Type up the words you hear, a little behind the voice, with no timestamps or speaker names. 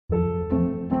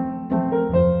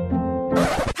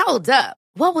Hold up.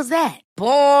 What was that?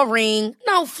 Boring.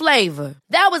 No flavor.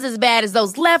 That was as bad as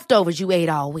those leftovers you ate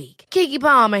all week. Keke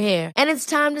Palmer here. And it's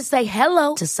time to say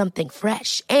hello to something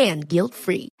fresh and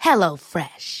guilt-free. Hello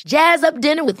Fresh. Jazz up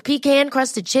dinner with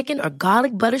pecan-crusted chicken or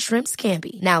garlic butter shrimp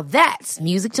scampi. Now that's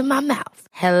music to my mouth.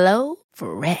 Hello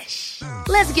Fresh.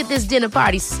 Let's get this dinner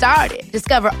party started.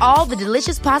 Discover all the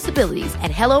delicious possibilities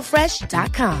at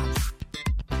hellofresh.com.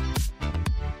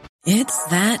 It's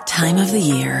that time of the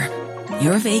year.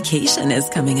 Your vacation is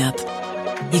coming up.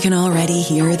 You can already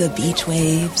hear the beach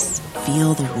waves,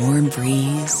 feel the warm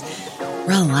breeze,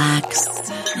 relax,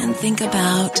 and think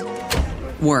about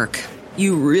work.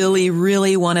 You really,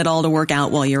 really want it all to work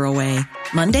out while you're away.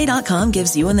 Monday.com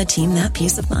gives you and the team that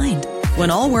peace of mind.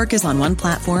 When all work is on one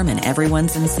platform and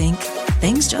everyone's in sync,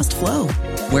 things just flow.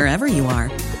 Wherever you are,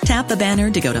 tap the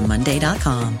banner to go to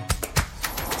Monday.com.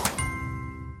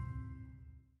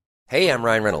 Hey, I'm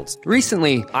Ryan Reynolds.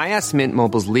 Recently, I asked Mint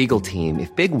Mobile's legal team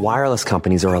if big wireless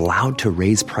companies are allowed to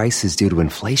raise prices due to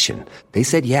inflation. They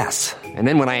said yes. And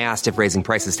then when I asked if raising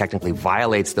prices technically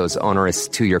violates those onerous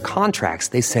 2-year contracts,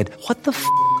 they said, "What the f***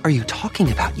 are you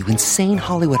talking about, you insane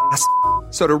Hollywood ass?"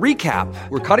 So to recap,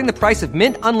 we're cutting the price of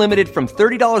Mint Unlimited from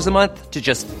 $30 a month to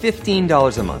just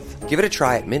 $15 a month. Give it a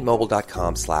try at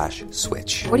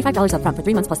mintmobile.com/switch. $45 up front for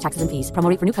 3 months plus taxes and fees. Promo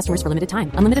rate for new customers for limited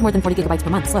time. Unlimited more than 40 gigabytes per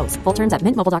month. Slows full terms at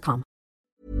mintmobile.com.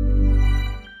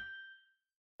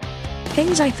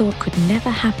 Things I thought could never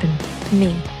happen.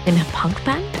 Me in a punk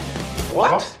band?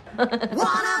 What?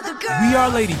 We Are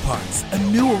Lady Parts, a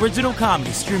new original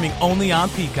comedy streaming only on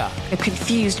Peacock. A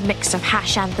confused mix of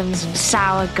hash anthems and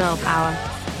sour girl power.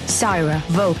 Syra,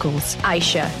 vocals.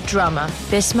 Aisha, drummer.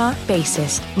 Bisma,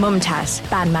 bassist. Mumtaz,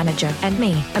 band manager. And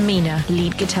me, Amina,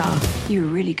 lead guitar. You were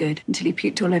really good until you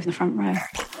puked all over the front row.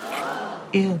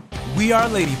 Ew. We Are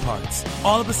Lady Parts,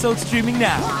 all episodes streaming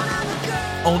now.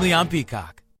 Only on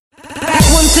Peacock. Back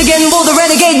once again for the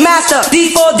Renegade Master.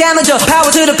 D4 Damager,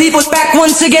 power to the people. Back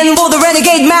once again for the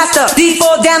Renegade Master.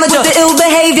 D4 Damager, the ill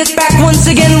behaviors. Back once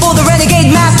again for the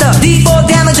Renegade Master. D4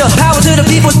 Damager, power to the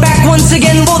people. Back once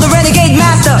again for the Renegade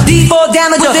Master. D4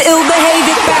 Damager, the ill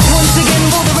behaviors. Back once again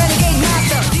for the Renegade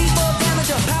Master. D4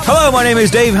 Damager. Hello, my name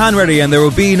is Dave Hanready, and there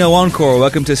will be no encore.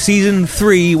 Welcome to Season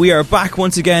 3. We are back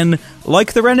once again,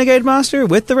 like the Renegade Master,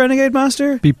 with the Renegade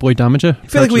Master. Beat Boy Damager. I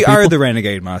feel like we are the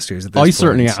Renegade Masters at this I point.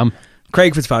 certainly am.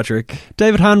 Craig Fitzpatrick.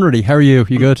 David Hanready, how are you?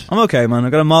 You good? I'm okay, man.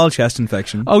 I've got a mild chest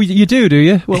infection. Oh, you do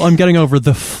you? Well, I'm getting over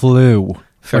the flu.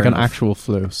 Fair enough. An actual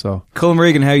flu, so. Colm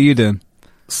Regan, how are you doing?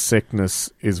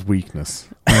 Sickness is weakness.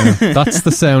 That's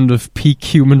the sound of peak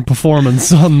human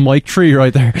performance on Mike Tree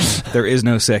right there. There is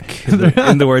no sick,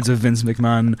 in the words of Vince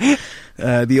McMahon,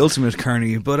 the ultimate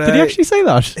carny. But did he actually say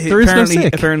that? There is no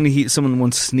sick. Apparently, someone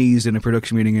once sneezed in a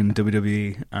production meeting in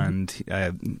WWE and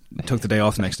took the day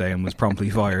off the next day and was promptly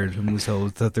fired and was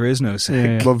told that there is no sick.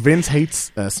 Yeah. Well, Vince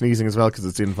hates sneezing as well because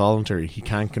it's involuntary. He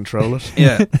can't control it.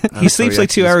 Yeah, he sleeps like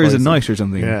 2 hours a night or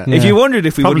something. Yeah. If you wondered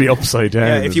if we probably would, upside down.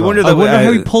 Yeah, if you wondered, I wonder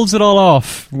how he pulls it all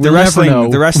off. The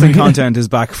wrestling content is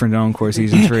back for Encore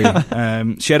Season 3.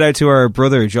 Shout out to our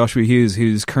brother Joshua Hughes,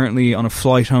 who's currently on a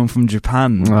flight home from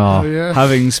Japan,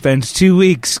 having spent 2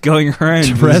 weeks going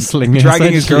around wrestling,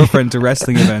 dragging his girlfriend to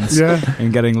wrestling events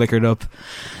and getting liquored up.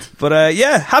 But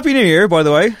Happy New Year, by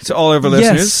the way, to all of our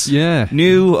listeners. Yeah.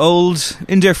 New, old,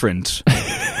 indifferent.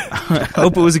 I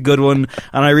hope it was a good one,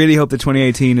 and I really hope that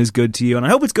 2018 is good to you, and I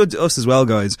hope it's good to us as well,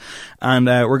 guys. And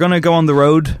we're going to go on the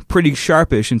road pretty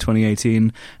sharpish in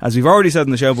 2018, as we've already said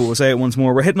in the show, but we'll say it once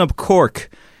more. We're hitting up Cork,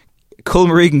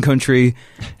 Culmaregan country,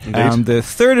 on the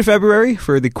 3rd of February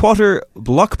for the Quarter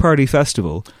Block Party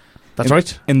Festival. That's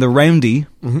right. In the Roundy.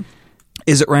 Mm-hmm.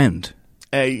 Is it round?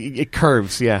 It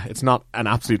curves, yeah. It's not an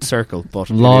absolute circle, but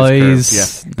lies. It is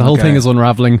curved, yeah. The whole thing is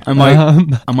unraveling. I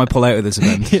might pull out of this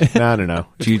event. No.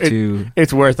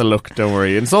 It's worth a look, don't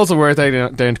worry. And it's also worth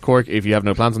down to Cork if you have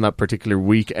no plans on that particular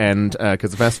weekend,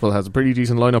 because the festival has a pretty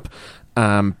decent lineup.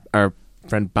 Our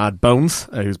friend Bad Bones,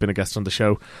 who's been a guest on the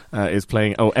show, is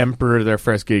playing Emperor, their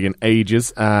first gig in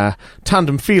ages.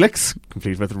 Tandem Felix,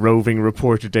 complete with roving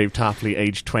reporter Dave Tapley,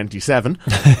 age 27,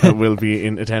 will be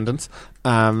in attendance.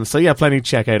 So yeah, plenty to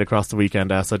check out across the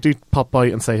weekend. So do pop by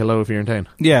and say hello if you're in town.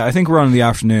 Yeah, I think we're on in the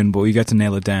afternoon, but we get to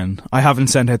nail it down. I haven't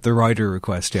sent out the rider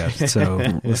request yet, so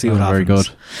we'll see what happens.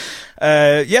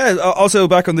 Very good. Also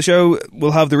back on the show,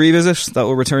 we'll have the revisit that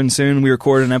will return soon. We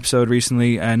recorded an episode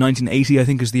recently, 1980 I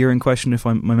think is the year in question, if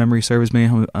my memory serves me.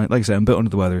 Like I said, I'm a bit under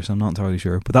the weather, so I'm not entirely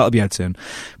sure, but that'll be out soon.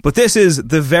 But this is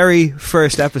the very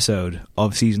first episode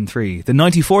of Season 3, the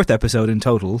 94th episode in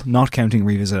total, not counting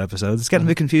revisit episodes. It's getting a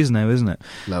bit confusing now, isn't it?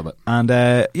 Love it. And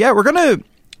we're gonna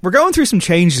we're going through some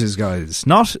changes, guys.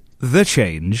 Not the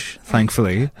change,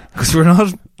 thankfully, because we're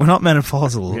not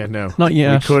menopausal. Yeah, no, not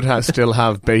yet. We could still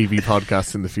have baby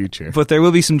podcasts in the future, but there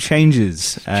will be some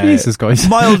changes. Jesus, guys,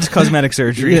 mild cosmetic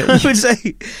surgery, I would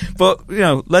say. But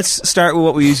let's start with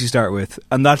what we usually start with,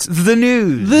 and that's the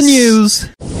news. The news.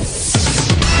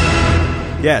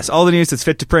 Yes, all the news that's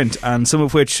fit to print, and some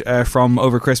of which from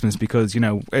over Christmas, because,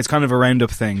 it's kind of a roundup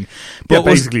thing. But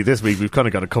basically this week we've kind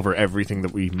of got to cover everything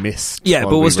that we missed. Yeah,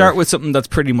 but we'll start with something that's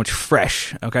pretty much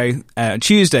fresh, okay?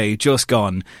 Tuesday, just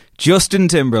gone, Justin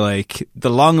Timberlake, the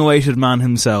long-awaited man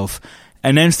himself,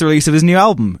 announced the release of his new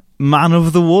album, Man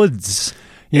of the Woods.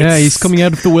 Yeah, he's coming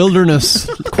out of the wilderness,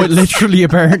 quite literally,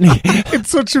 apparently.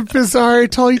 It's such a bizarre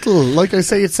title. Like I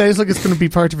say, it sounds like it's going to be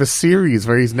part of a series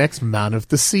where he's next Man of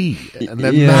the Sea, and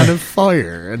then Man of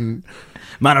Fire, and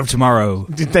Man of Tomorrow.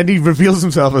 Then he reveals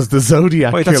himself as the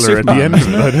Zodiac Killer at the end of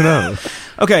it. I don't know.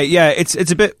 Okay, yeah, it's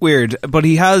a bit weird, but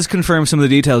he has confirmed some of the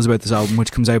details about this album,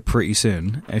 which comes out pretty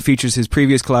soon. It features his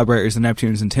previous collaborators, the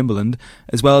Neptunes and Timbaland,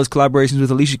 as well as collaborations with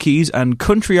Alicia Keys and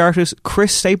country artist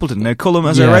Chris Stapleton. Now, Cullum,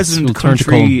 as a resident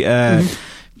country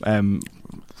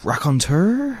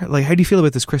raconteur, like, how do you feel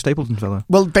about this Chris Stapleton fella?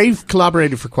 Well, they've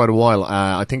collaborated for quite a while.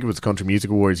 I think it was Country Music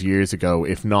Awards years ago.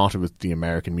 If not, it was the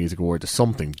American Music Awards,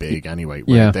 something big anyway,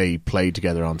 where they played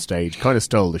together on stage, kind of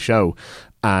stole the show.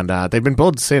 And they've been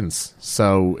buds since,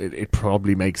 so it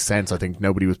probably makes sense. I think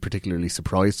nobody was particularly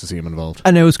surprised to see him involved.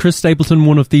 And now, is Chris Stapleton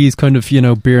one of these kind of,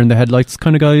 beer in the headlights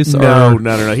kind of guys? No.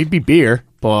 He'd be beer,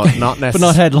 but not necessarily. But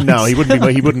not headlights. No,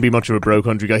 he wouldn't be much of a bro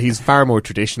country guy. He's far more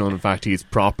traditional. In fact, he's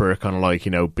proper, kind of like,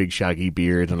 big shaggy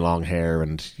beard and long hair,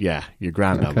 and your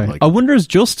grand album. Okay. I wonder, is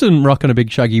Justin rocking a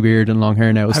big shaggy beard and long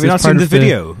hair now? Have you not seen the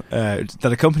video that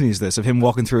accompanies this of him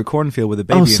walking through a cornfield with a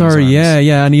baby? Oh, sorry, in his arms?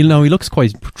 yeah, and he looks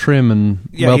quite trim and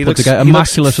well put together,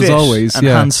 immaculate as always. And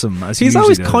handsome as he's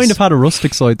always kind of had a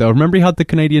rustic side though. Remember he had the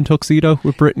Canadian tuxedo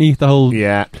with Britney, the whole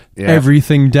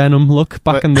everything denim look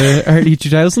back in the early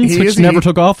 2000s, which never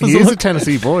took off. He is a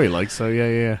Tennessee boy, like, so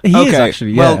yeah. He is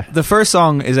actually. Well, the first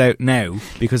song is out now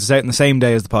because it's out in the same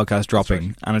day as the podcast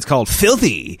dropping, and it's called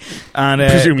Filthy. And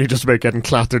presumably just about getting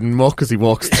clattered in muck as he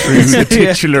walks through the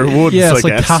titular woods. Yeah, it's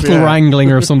like cattle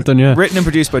wrangling or something. Yeah, written and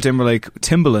produced by Timberlake,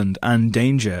 Timbaland, and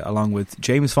Danger, along with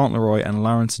James Fauntleroy and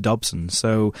Lawrence Dobson.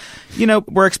 So,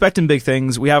 we're expecting big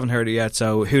things. We haven't heard it yet,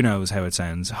 so who knows how it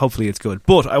sounds. Hopefully it's good.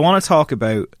 But I want to talk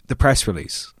about the press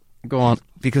release. Go on.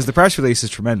 Because the press release is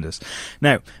tremendous.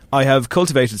 Now, I have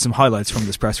cultivated some highlights from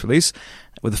this press release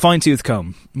with a fine-tooth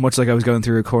comb, much like I was going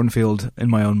through a cornfield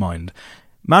in my own mind.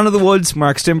 Man of the Woods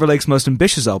marks Timberlake's most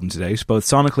ambitious album to date, both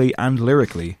sonically and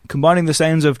lyrically, combining the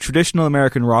sounds of traditional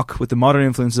American rock with the modern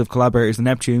influences of collaborators the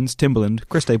Neptunes, Timbaland,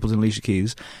 Chris Stapleton and Alicia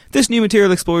Keys. This new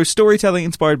material explores storytelling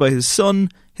inspired by his son,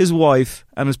 his wife,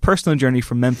 and his personal journey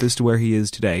from Memphis to where he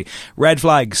is today. Red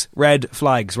flags right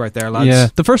there, lads. Yeah,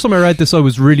 the first time I read this I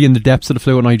was really in the depths of the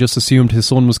flu and I just assumed his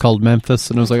son was called Memphis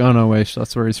and I was like, oh no, wait,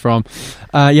 that's where he's from.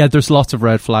 There's lots of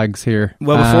red flags here.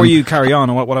 Well, before you carry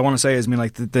on, what I want to say is,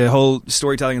 the whole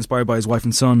storytelling inspired by his wife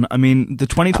and son, the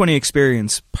 2020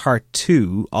 Experience Part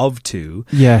 2 of 2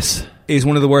 yes, is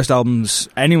one of the worst albums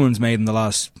anyone's made in the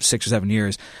last 6 or 7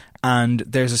 years. And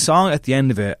there's a song at the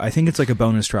end of it, I think it's like a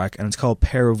bonus track, and it's called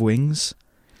Pair of Wings.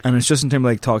 And it's Justin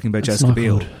Timberlake talking about Jessica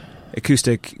Biel. Good.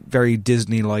 Acoustic, very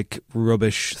Disney-like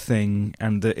rubbish thing.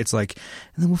 And it's like,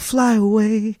 and then we'll fly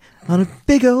away on a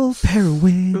big old pair of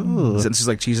wings. Ooh. And it's just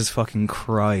like, Jesus fucking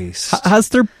Christ.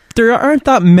 There aren't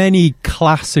that many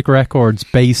classic records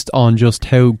based on just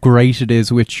how great it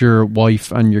is with your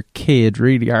wife and your kid,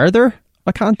 really, are there?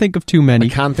 I can't think of too many. I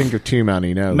can't think of too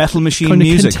many, no. Metal Machine kind of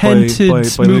Music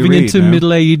contented, by moving Lou Reed, into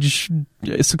middle-aged,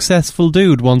 successful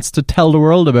dude wants to tell the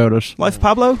world about it. Life of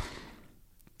Pablo?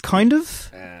 Kind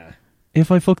of? If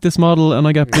I fuck this model and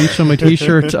I get bleach on my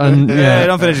t-shirt and... Yeah,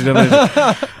 don't finish it.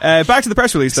 Back to the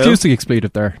press release, though. Excuse the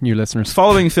expletive there, new listeners.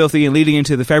 Following Filthy and leading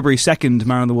into the February 2nd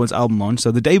Man of the Woods album launch,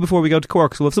 so the day before we go to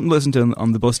Cork, so we'll have something to listen to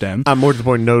on the bus down. And more to the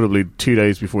point, notably, 2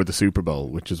 days before the Super Bowl,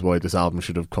 which is why this album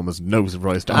should have come as no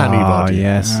surprise to anybody.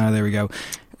 Yes. There we go.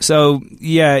 So,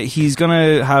 yeah, he's going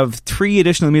to have 3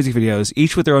 additional music videos,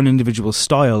 each with their own individual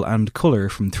style and colour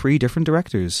from 3 different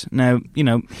directors. Now,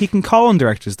 he can call on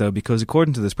directors, though, because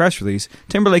according to this press release,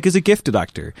 Timberlake is a gifted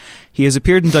actor. He has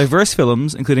appeared in diverse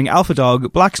films, including Alpha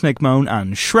Dog, Black Snake Moan,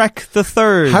 and Shrek the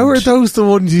Third. How are those the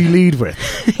ones you lead with?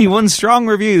 He won strong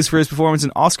reviews for his performance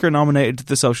in Oscar-nominated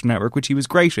The Social Network, which he was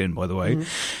great in, by the way.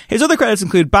 His other credits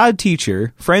include Bad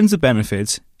Teacher, Friends with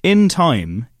Benefits, In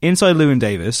Time, Inside Llewyn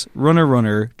Davis,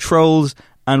 Runner, Trolls,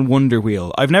 and Wonder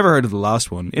Wheel. I've never heard of the last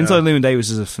one. Inside Llewyn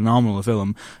Davis is a phenomenal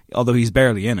film, although he's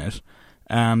barely in it.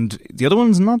 and the other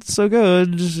one's not so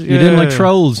good. You didn't like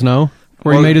Trolls, no?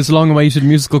 Where he made his long-awaited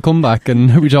musical comeback,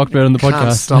 and we talked about it on the podcast.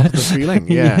 Can't stop the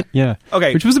feeling, yeah. Yeah.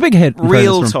 Okay. Which was a big hit.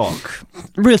 Real talk.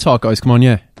 Real talk, guys, come on,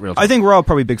 yeah. Real talk. I think we're all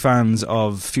probably big fans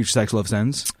of Future Sex Love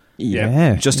Sounds.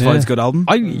 Yeah. Justified's a good album.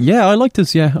 I liked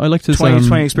his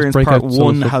 2020 Experience his Part breakout 1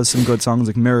 solo has some good songs,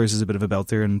 like Mirrors is a bit of a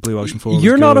belter, and Blue Ocean 4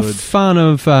 You're was not a good. fan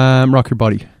of Rock Your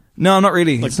Body? No, not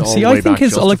really. Like See, I think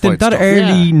his that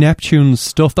early Neptune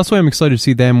stuff. That's why I'm excited to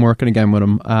see them working again with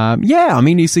him. I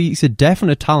mean, he's a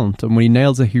definite talent, and when he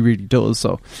nails it, he really does.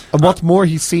 So, and what's more,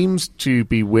 he seems to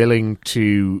be willing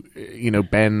to,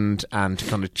 bend and to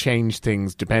kind of change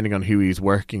things depending on who he's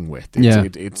working with.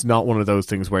 It's not one of those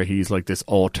things where he's like this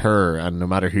auteur, and no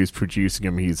matter who's producing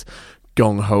him, he's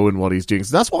gung-ho in what he's doing.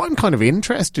 So that's what I'm kind of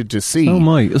interested to see. Oh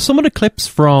my. Some of the clips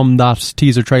from that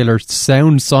teaser trailer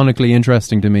sound sonically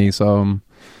interesting to me, so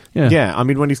yeah, I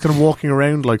mean, when he's kind of walking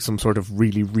around like some sort of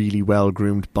really, really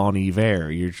well-groomed Bon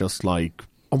Iver, you're just like,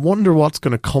 I wonder what's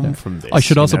going to come from this. I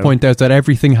should also point out that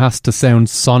everything has to sound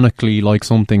sonically like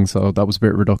something, so that was a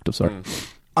bit reductive, sorry.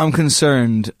 I'm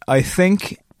concerned. I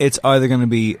think it's either going to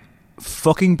be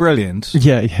fucking brilliant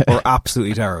or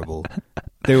absolutely terrible.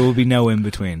 There will be no in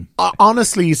between.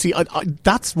 Honestly, you see,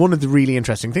 that's one of the really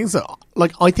interesting things. That,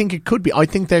 I think it could be. I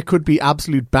think there could be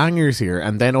absolute bangers here,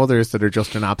 and then others that are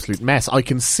just an absolute mess. I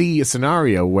can see a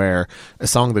scenario where a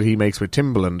song that he makes with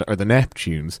Timbaland or the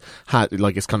Neptunes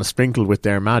is kind of sprinkled with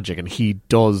their magic, and he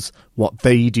does what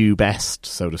they do best,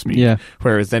 so to speak. Yeah.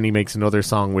 Whereas then he makes another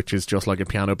song which is just like a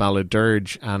piano ballad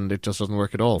dirge, and it just doesn't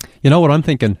work at all. You know what I'm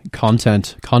thinking?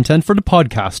 Content for the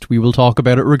podcast. We will talk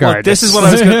about it regardless. Well, this is what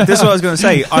I was going to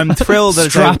say. I'm thrilled that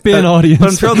Strap in, audience. But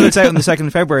I'm thrilled that it's out on the 2nd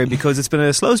of February because it's been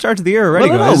a slow start to the year already,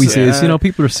 guys. It always is.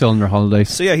 People are still on their holidays.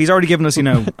 So yeah, he's already given us, an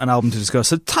album to discuss.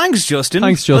 So thanks, Justin.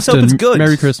 Thanks, Justin. Let's hope it's good.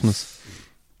 Merry Christmas.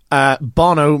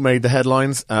 Bono made the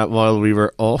headlines while we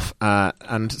were off,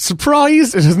 and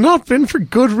surprise, it has not been for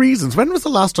good reasons. When was the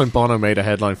last time Bono made a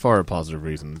headline for a positive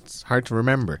reason? It's hard to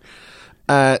remember.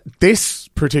 This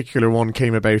particular one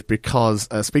came about because,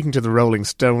 speaking to the Rolling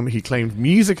Stone, he claimed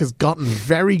music has gotten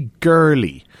very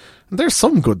girly. And there's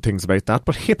some good things about that,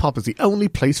 but hip-hop is the only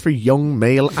place for young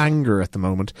male anger at the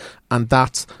moment, and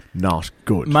that's not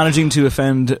good. Managing to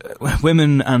offend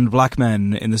women and black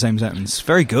men in the same sentence.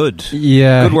 Very good.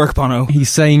 Yeah. Good work, Bono. He's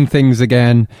saying things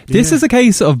again. This is a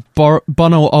case of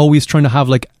Bono always trying to have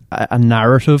a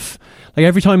narrative. Like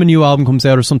every time a new album comes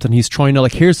out or something, he's trying to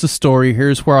here's the story,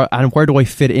 here's where do I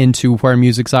fit into where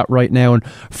music's at right now. And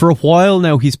for a while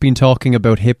now, he's been talking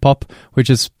about hip hop, which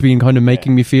has been kind of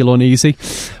making me feel uneasy.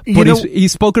 But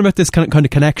he's spoken about this kind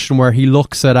of connection where he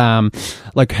looks at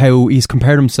how he's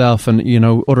compared himself and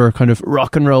other kind of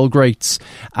rock and roll greats,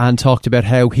 and talked about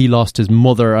how he lost his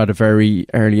mother at a very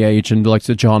early age, and like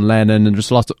John Lennon, and there's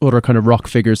lots of other kind of rock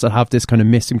figures that have this kind of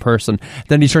missing person.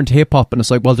 Then he turned to hip hop, and it's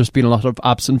like, well, there's been a lot of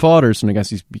absent fathers. And I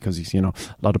guess because he's a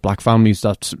lot of black families,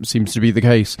 that seems to be the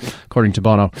case, according to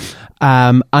Bono.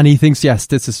 And he thinks, yes,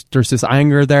 there's this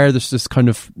anger there, there's this kind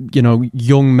of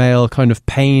young male kind of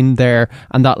pain there,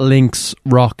 and that links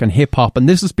rock and hip hop. And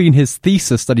this has been his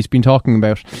thesis that he's been talking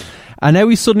about. And now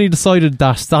he's suddenly decided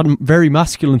that very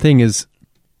masculine thing is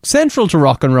central to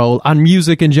rock and roll and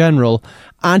music in general,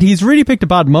 and he's really picked a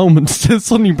bad moment to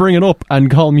suddenly bring it up and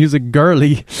call music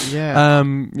girly.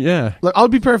 Look, I'll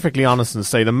be perfectly honest and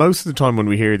say that most of the time when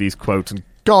we hear these quotes, and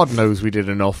God knows we did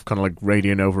enough kind of like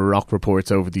Radio Nova rock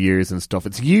reports over the years and stuff,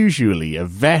 it's usually a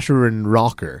veteran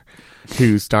rocker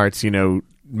who starts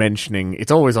mentioning,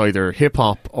 it's always either hip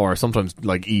hop or sometimes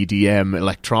like EDM,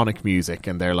 electronic music,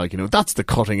 and they're like, that's the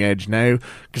cutting edge now.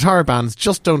 Guitar bands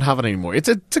just don't have it anymore. It's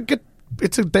a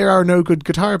there are no good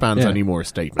guitar bands anymore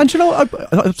statement. And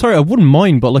I'm sorry, I wouldn't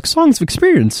mind, but Songs of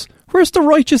Experience, where's the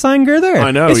righteous anger there?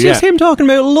 I know, it's just him talking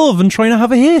about love and trying to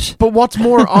have a hit. But what's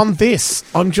more, on this,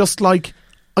 I'm just like,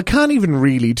 I can't even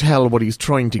really tell what he's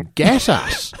trying to get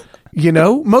at.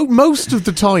 Most of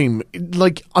the time,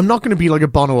 I'm not going to be like a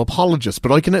Bono apologist,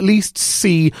 but I can at least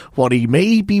see what he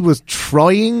maybe was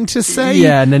trying to say.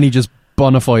 Yeah, and then he just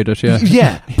bonified it,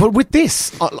 yeah. But with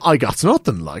this, I got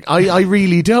nothing. I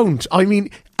really don't. I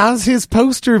mean, as his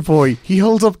poster boy, he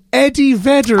holds up Eddie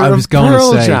Vedder of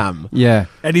Pearl Jam. Yeah.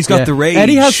 Eddie's got the rage.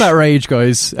 Eddie has that rage,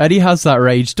 guys. Eddie has that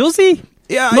rage. Does he?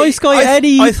 Yeah, nice guy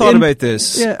Eddie. I thought about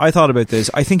this. Yeah. I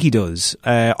think he does.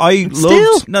 I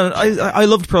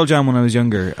loved Pearl Jam when I was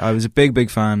younger. I was a big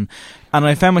fan. And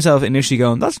I found myself initially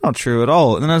going, that's not true at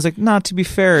all. And then I was like, nah, to be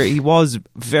fair, he was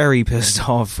very pissed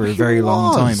off for a very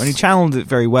long time. And he channeled it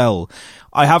very well.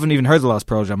 I haven't even heard the last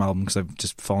Pearl Jam album because I've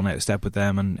just fallen out of step with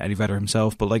them and Eddie Vedder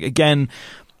himself. But again,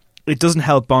 it doesn't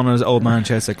help Bono's Old Man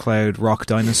Shouts at Cloud rock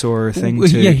dinosaur thing.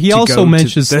 He also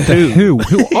mentions The Who,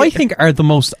 who I think are the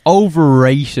most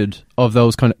overrated of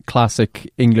those kind of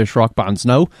classic English rock bands.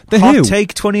 No, The Who. Hot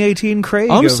take 2018 Craig.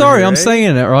 I'm sorry, here, I'm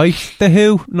saying it right. The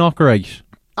Who, not great.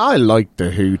 I like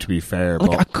The Who, to be fair.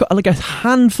 Like a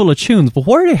handful of tunes, but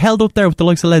why are they held up there with the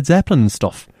likes of Led Zeppelin and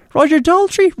stuff? Roger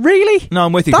Daltrey, really? No,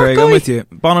 I'm with you, that Craig. guy? I'm with you.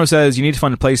 Bono says you need to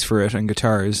find a place for it, and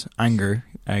guitars, anger.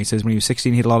 He says when he was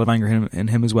 16 he had a lot of anger in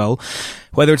him as well.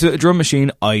 Whether it's a drum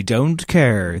machine, I don't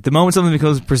care. The moment something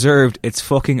becomes preserved, it's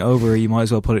fucking over. You might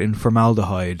as well put it in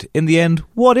formaldehyde. In the end,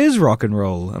 what is rock and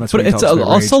roll? And that's but it's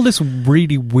also this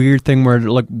really weird thing where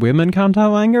like women can't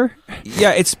have anger.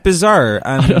 Yeah, it's bizarre.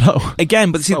 And I don't know.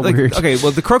 Again, but see, so like, weird. okay,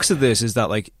 well, the crux of this is that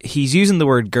like he's using the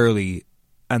word girly,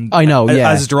 and I know, yeah,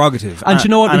 as derogative. And you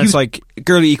know what? And it's like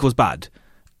girly equals bad.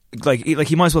 Like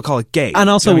he might as well call it gay. And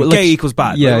also, like, gay equals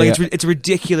bad. Yeah, like yeah. It's a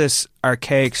ridiculous,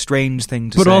 archaic, strange thing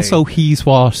to say. But also, he's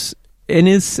in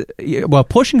his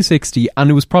pushing 60, and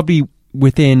it was probably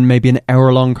within maybe an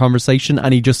hour-long conversation,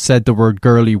 and he just said the word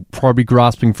girly, probably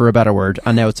grasping for a better word,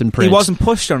 and now it's in print. He wasn't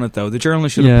pushed on it, though. The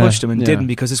journalist should have pushed him and didn't,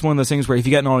 because it's one of those things where if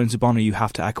you get an audience of Bono, you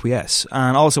have to acquiesce.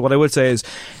 And also, what I would say is,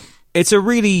 it's a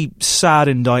really sad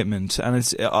indictment, and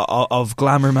it's of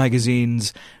Glamour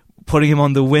magazines putting him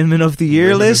on the Women of the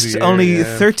Year list only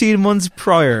 13 months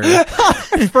prior.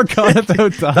 I forgot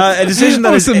about that. A decision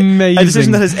that was amazing. A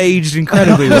decision that has aged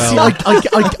incredibly well. See,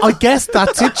 I guess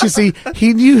that's it. You see,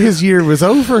 he knew his year was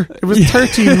over. It was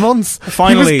 13 months.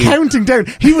 Finally, he was counting down.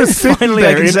 He was sitting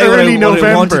there in early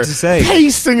November,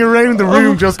 pacing around the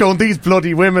room, just going, "These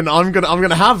bloody women! I'm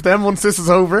gonna have them once this is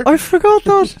over." I forgot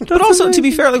that. But also, to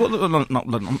be fair, like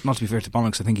not to be fair to Bono,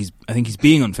 because I think he's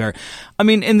being unfair. I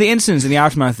mean, in the instance, in the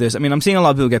aftermath of this, I mean, I'm seeing a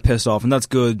lot of people get pissed off, and that's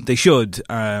good. They should,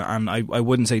 and I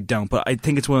wouldn't say don't, but I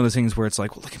think it's one of those things where it's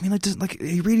like, well, like, I mean, like,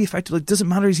 he really effective. Like, doesn't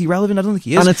matter. Is he relevant? I don't think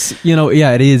he is. And it's,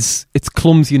 it is. It's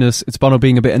clumsiness. It's Bono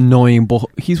being a bit annoying, but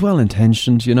he's well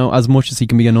intentioned. As much as he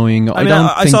can be annoying.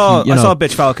 I saw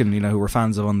Bitch Falcon, who were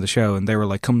fans of on the show, and they were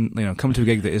like, come to a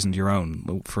gig that isn't your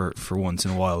own for once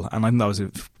in a while. And I think that was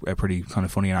a pretty kind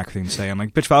of funny and accurate thing to say. And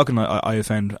like Bitch Falcon, I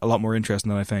found a lot more interesting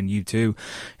than I found U2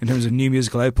 in terms of new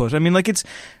musical output. I mean, like, it's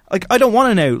like, I don't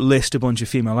want to now list a bunch of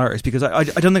female artists, because I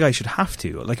don't think I should have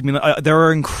to. Like, I mean, there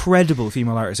are incredible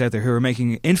female artists out there who are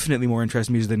making infinitely more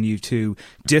interesting music than U2.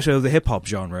 Ditto the hip hop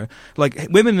genre. Like,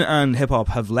 women and hip hop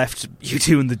have left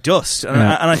U2 in the dust, and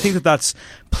I think that that's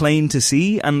plain to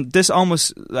see. And this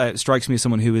almost strikes me as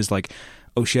someone who is like,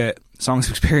 oh shit, Songs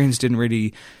of Experience didn't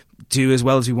really do as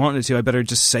well as we wanted to. I better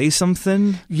just say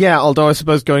something. Yeah, although I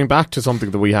suppose going back to something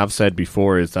that we have said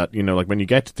before is that, like when you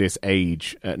get to this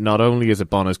age, not only is it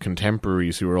Bono's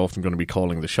contemporaries who are often going to be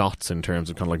calling the shots in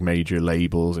terms of kind of like major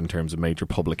labels, in terms of major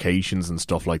publications and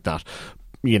stuff like that,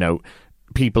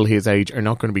 people his age are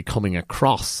not going to be coming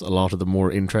across a lot of the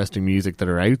more interesting music that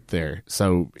are out there.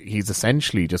 So he's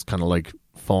essentially just kind of like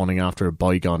fawning after a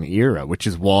bygone era, which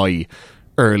is why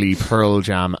early Pearl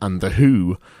Jam and The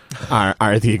Who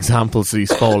are the examples that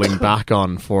he's falling back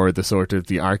on for the sort of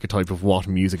the archetype of what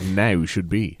music now should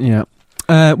be. Yeah.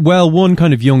 One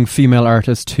kind of young female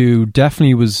artist who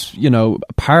definitely was,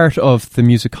 part of the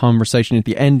music conversation at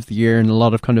the end of the year in a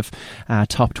lot of kind of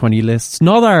top 20 lists.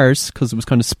 Not ours, because it was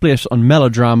kind of split on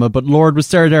Melodrama, but Lorde was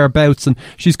thereabouts, and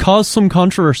she's caused some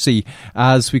controversy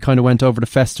as we kind of went over the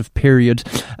festive period.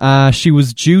 She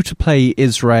was due to play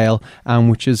Israel,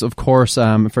 which is, of course,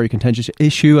 a very contentious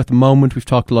issue at the moment. We've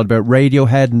talked a lot about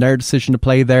Radiohead and their decision to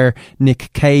play there,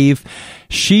 Nick Cave.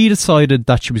 She decided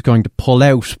that she was going to pull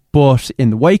out, but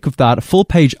in the wake of that, a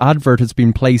full-page advert has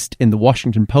been placed in the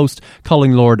Washington Post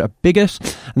calling Lorde a bigot,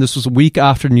 and this was a week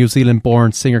after the New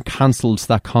Zealand-born singer cancelled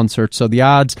that concert. So the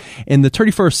ad in the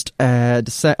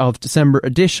 31st of December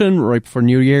edition, right before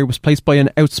New Year, was placed by an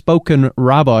outspoken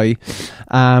rabbi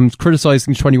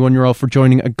criticising the 21-year-old for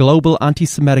joining a global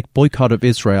anti-Semitic boycott of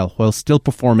Israel while still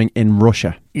performing in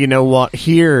Russia. You know what?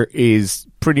 Here is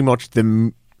pretty much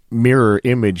the mirror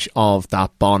image of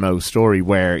that Bono story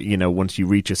where, once you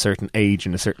reach a certain age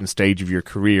and a certain stage of your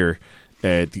career,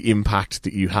 the impact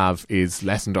that you have is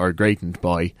lessened or greatened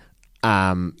by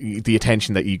the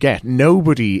attention that you get.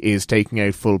 Nobody is taking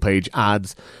out full-page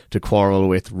ads to quarrel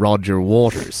with Roger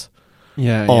Waters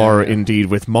or indeed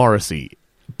with Morrissey.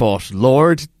 But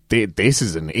Lorde, this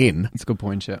is an in. That's a good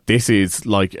point, yeah. This is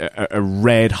like a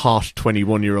red-hot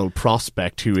 21-year-old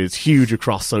prospect who is huge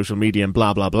across social media and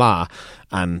blah, blah, blah.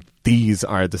 And these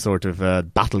are the sort of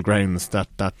battlegrounds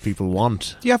that people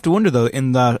want. You have to wonder, though,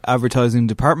 in that advertising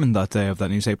department that day of that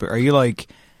newspaper, are you like,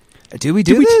 Do we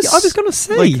do this? I was going to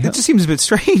say. Like, it just seems a bit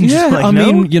strange. Yeah, like, I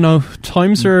mean,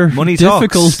 times are Money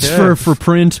difficult talks, for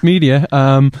print media.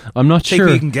 I'm not Take sure.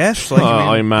 what you can get. Like,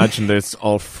 I imagine there's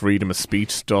all freedom of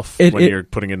speech stuff when you're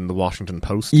putting it in the Washington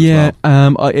Post. Yeah,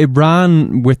 as well. it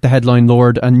ran with the headline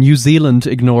 "Lord" and New Zealand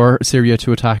ignore Syria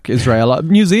to attack Israel.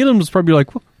 New Zealand was probably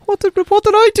like, what did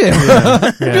I do?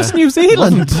 Yeah. Just New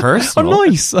Zealand. Personal. Oh,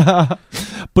 nice.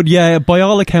 But yeah, by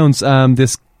all accounts,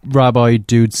 this rabbi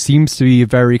dude seems to be a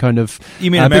very kind of...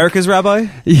 You mean America's rabbi?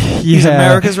 Yeah. He's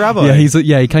America's rabbi?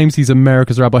 Yeah, he claims he's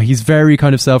America's rabbi. He's very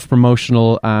kind of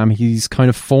self-promotional. He's kind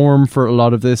of form for a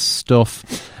lot of this stuff.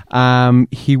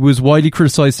 He was widely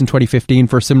criticised in 2015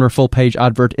 for a similar full-page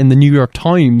advert in the New York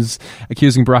Times,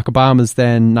 accusing Barack Obama's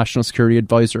then National Security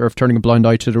Advisor of turning a blind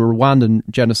eye to the Rwandan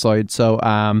genocide. So,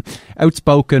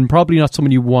 outspoken, probably not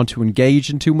someone you want to engage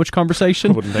in too much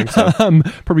conversation. I wouldn't think so.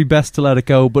 Probably best to let it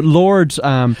go. But Lord...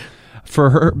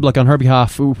 for her, like on her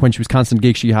behalf, when she was cancelling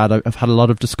gigs, I've had a lot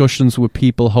of discussions with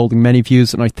people holding many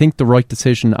views, and I think the right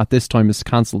decision at this time is to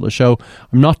cancel the show.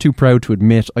 I'm not too proud to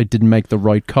admit I didn't make the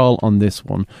right call on this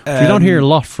one. You don't hear a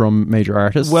lot from major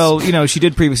artists. Well, she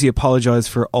did previously apologise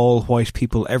for all white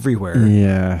people everywhere.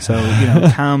 Yeah. So,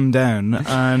 calm down.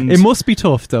 And it must be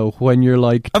tough, though, when you're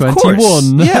like 21. Of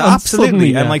course. Yeah, absolutely.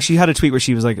 Suddenly, And like she had a tweet where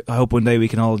she was like, I hope one day we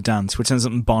can all dance, which sounds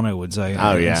something Bono would say.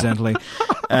 Oh, yeah. Incidentally.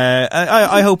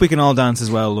 I hope we can all dance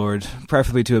as well, Lord.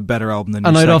 Preferably to a better album than your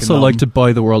And I'd second also album. like to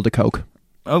buy the world a Coke.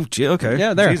 Oh, okay.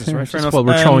 Yeah, there. Jesus, right, fair enough. Well,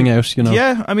 we're throwing out,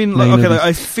 Yeah, I mean,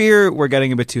 I fear we're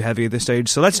getting a bit too heavy at this stage,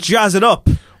 so let's jazz it up.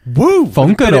 Woo!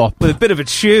 Funk it up. With a bit of a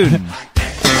tune. Am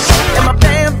I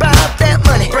paying about that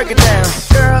money? Break it down.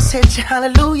 Girls hit you,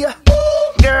 hallelujah.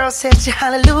 Girls hit you,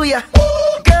 hallelujah.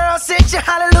 Girls hit you,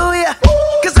 hallelujah.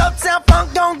 Cause Uptown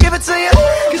Funk don't give it to you.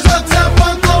 Cause Uptown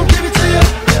Funk don't give it to you.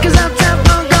 Cause Uptown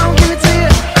Funk don't give it to you.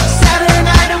 Saturday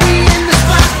night and we in the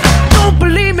spot. Don't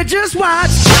believe me, just watch.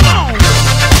 Come on.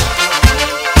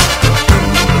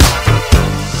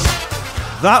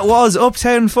 That was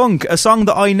Uptown Funk, a song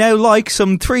that I now like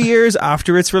some 3 years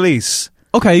after its release.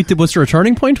 Okay, was there a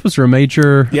turning point? Was there a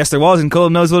major... Yes, there was, and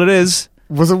Colin knows what it is.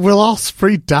 Was it Will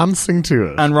Ospreay dancing to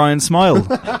it? And Ryan Smile.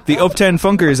 The Uptown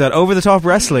Funkers at Over the Top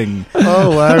Wrestling.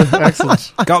 Oh, wow.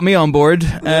 Excellent. Got me on board.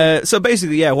 So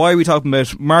basically, why are we talking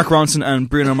about Mark Ronson and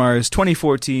Bruno Mars'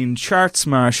 2014 chart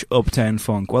smash Uptown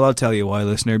Funk? Well, I'll tell you why,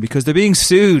 listener, because they're being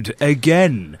sued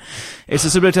again. It's the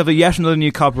subject of yet another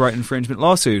new copyright infringement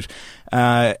lawsuit.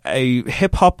 A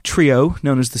hip-hop trio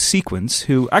known as The Sequence,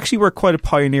 who actually were quite a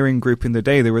pioneering group in the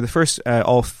day. They were the first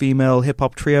all-female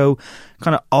hip-hop trio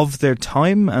kind of their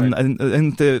time,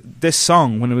 and this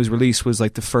song, when it was released, was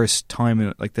like the first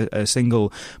time a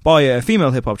single by a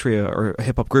female hip-hop trio, or a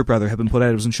hip-hop group rather, had been put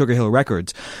out. It was on Sugar Hill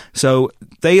Records. So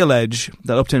they allege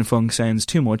that Uptown Funk sounds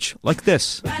too much like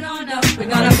this. Right on up, we're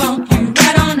gonna funk you.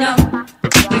 Right on up,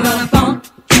 we're gonna funk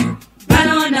you. Right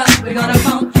on up, we're gonna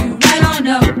funk you. Right on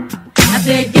up. I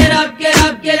said get up, get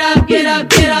up, get up, get up,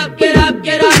 get up, get up,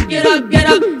 get up, get up, get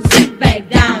up. Sit back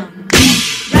down.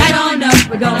 Right on up,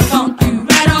 we're gonna funk you.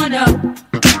 Right on up.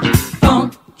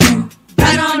 Funk you.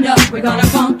 Right on up, we're gonna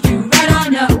funk you. Right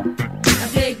on up. I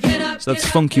said get up. So that's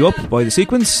Funk You Up by The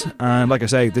Sequence. And like I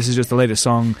say, this is just the latest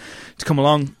song to come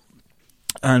along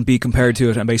and be compared to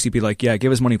it and basically be like, yeah,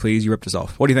 give us money please, you ripped us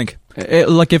off. What do you think?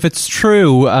 Like, if it's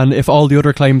true, and if all the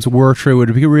other claims were true,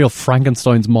 it'd be a real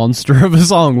Frankenstein's monster of a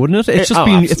song, wouldn't it? It's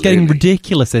just it's getting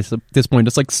ridiculous at this point.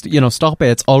 It's like, stop it,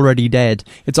 it's already dead.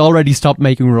 It's already stopped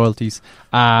making royalties.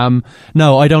 No,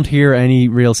 I don't hear any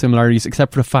real similarities,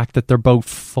 except for the fact that they're both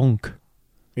funk.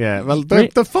 Yeah, well,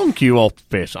 the Funk You Up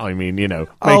bit, I mean, makes it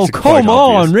come quite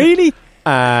on, obvious. really?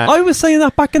 I was saying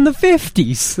that back in the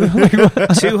 50s.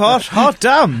 Too hot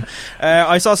damn.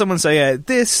 I saw someone say,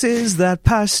 this is that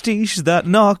pastiche, that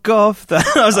knockoff. That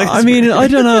I was like, I mean, I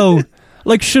don't know.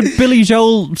 Like, should Billy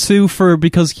Joel sue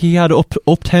because he had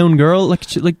Uptown Girl,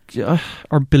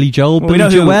 or Billy Joel, well, Billy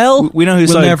Joel? We know whose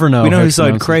we'll side. Never know. We know whose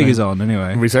side Craig is on.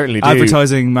 Anyway, we certainly do.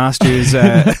 Advertising masters.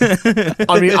 I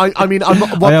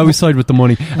always side with the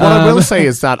money. What I will say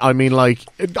is that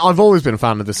I've always been a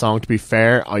fan of the song. To be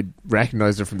fair, I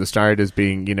recognised it from the start as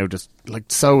being just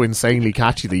so insanely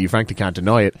catchy that you frankly can't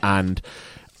deny it, and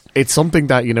it's something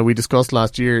that we discussed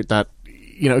last year that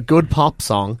a good pop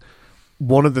song.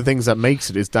 One of the things that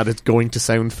makes it is that it's going to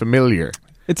sound familiar.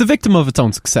 It's a victim of its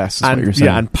own success, is what you're saying.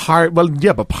 Yeah, and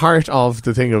but part of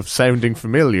the thing of sounding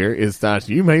familiar is that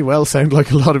you may well sound like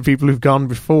a lot of people who've gone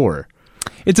before.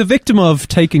 It's a victim of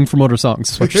taking from other songs,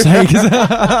 is what you're saying.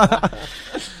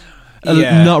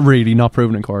 Not really, not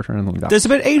proven in court or anything like that. There's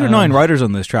about 8 or 9 writers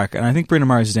on this track, and I think Bruno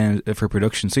Mars is down for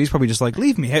production, so he's probably just like,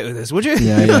 leave me out of this, would you?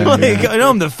 I know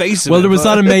I'm the face of it. Well, there was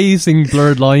that amazing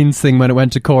Blurred Lines thing when it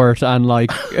went to court, and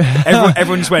like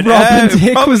everyone just went, Robin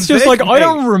Thicke was just like, I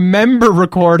don't remember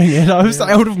recording it. I was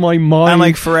out of my mind. And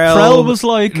like Pharrell was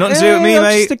like, nothing to do with me, I'll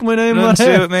mate. stick my name Nothing on to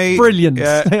do it. with me. Brilliant.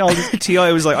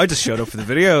 T.I. was like, I just showed up for the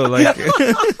video. Like,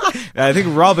 I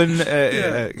think Robin,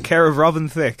 care of Robin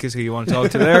Thicke is who you want to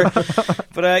talk to there.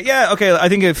 But okay, I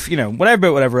think if,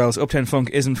 whatever else, Uptown Funk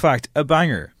is in fact a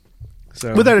banger.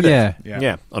 So, without a doubt.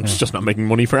 Yeah. I'm just not making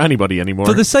money for anybody anymore.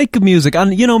 For the sake of music, and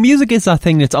music is that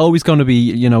thing that's always going to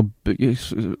be,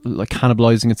 like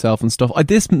cannibalizing itself and stuff.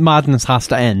 This madness has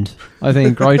to end, I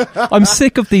think, right? I'm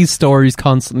sick of these stories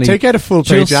constantly. Take out a full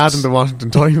page ad in the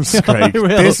Washington Times, Craig.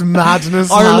 This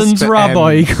madness Ireland's has to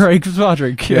rabbi, end. Craig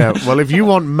Fitzpatrick. Yeah, well, if you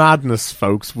want madness,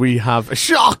 folks, we have a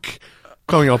shock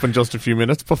coming up in just a few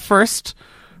minutes. But first,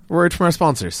 word from our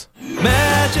sponsors.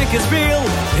 Magic is real,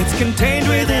 it's contained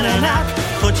within an app.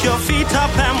 Put your feet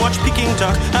up and watch Peking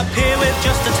Duck appear with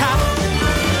just a tap.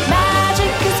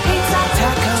 Magic is pizza,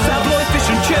 tacos, Savoy fish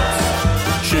and chips,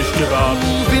 shish kebab,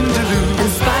 vindaloo,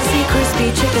 and spicy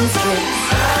crispy chicken strips.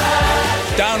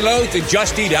 Download the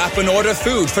Just Eat app and order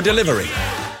food for delivery.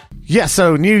 Yeah,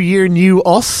 so new year, new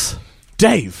us.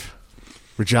 Dave,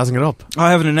 we're jazzing it up.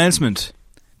 I have an announcement.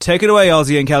 Take it away,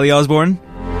 Ozzy and Kelly Osbourne.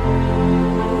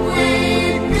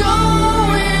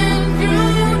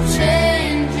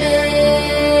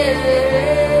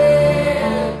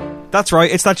 That's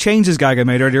right, it's that changes gag I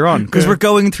made earlier on, because we're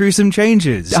going through some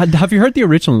changes. Have you heard the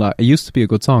original? It used to be a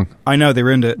good song. I know, they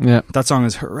ruined it. Yeah. That song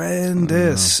is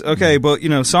horrendous. Okay, but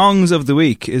songs of the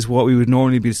week is what we would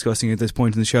normally be discussing at this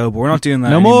point in the show, but we're not doing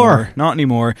that anymore. Not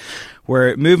anymore.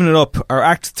 We're moving it up. Our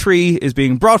Act 3 is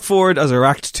being brought forward as our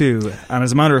Act 2. And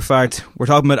as a matter of fact, we're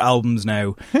talking about albums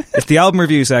now. It's the album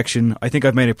review section. I think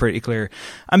I've made it pretty clear.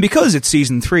 And because it's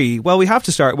season 3, well, we have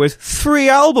to start with 3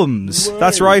 albums. Right.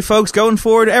 That's right, folks. Going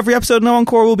forward, every episode in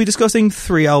Encore will be discussing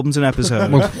 3 albums an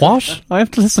episode. Well, what? I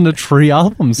have to listen to 3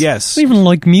 albums? Yes. I don't even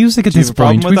like music at this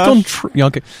point. We've done...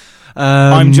 okay.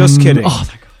 I'm just kidding. Oh,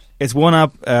 thank God. It's one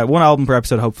album per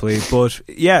episode, hopefully. But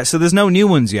yeah, so there's no new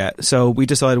ones yet. So we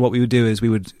decided what we would do is we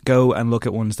would go and look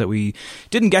at ones that we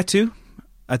didn't get to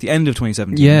at the end of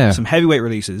 2017. Yeah. Some heavyweight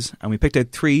releases. And we picked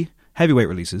out 3 heavyweight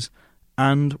releases.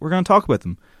 And we're going to talk about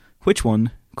them. Which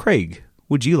one, Craig,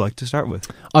 would you like to start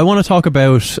with? I want to talk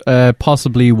about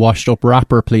possibly washed up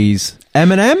rapper, please.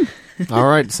 Eminem?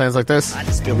 Alright, sounds like this. I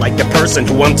just feel like the person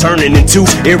who I'm turning into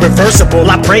irreversible.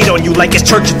 I prayed on you like it's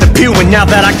church at the pew, and now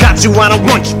that I got you, I don't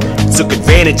want you. Took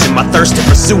advantage of my thirst to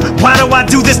pursue. Why do I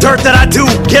do this dirt that I do?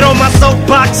 Get on my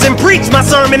soapbox and preach my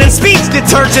sermon and speech.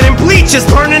 Detergent and bleach is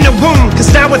burning the wound.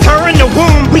 Cause now with her in the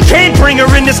womb, we can't bring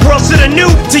her in this world. Shoulda knew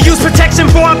to use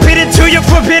protection before I pitted to your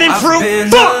forbidden fruit. I've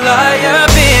been a liar,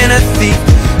 been a thief,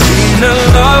 been a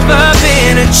lover,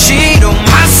 been a cheat. Oh,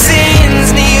 my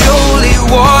sins need holy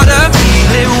water,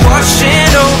 feel it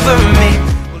washing over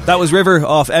me. That was River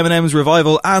off Eminem's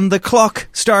Revival, and the clock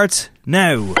starts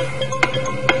now.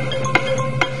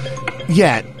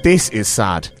 Yeah, this is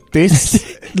sad.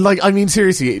 This,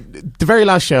 seriously, the very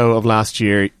last show of last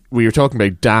year, we were talking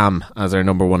about Damn as our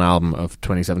number 1 album of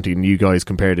 2017. You guys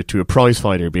compared it to a prize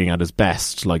fighter being at his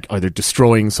best, like either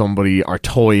destroying somebody or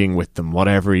toying with them,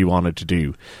 whatever he wanted to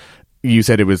do. You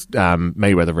said it was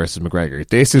Mayweather versus McGregor.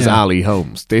 This is Ali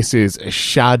Holmes. This is a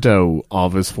shadow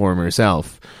of his former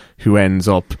self who ends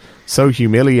up so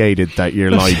humiliated that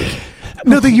you're like...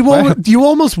 no, that you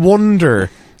almost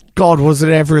wonder, God, was it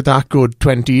ever that good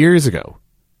 20 years ago?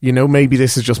 Maybe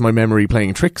this is just my memory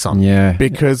playing tricks on me. Yeah.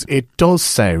 Because it does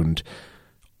sound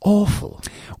awful.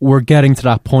 We're getting to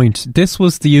that point. This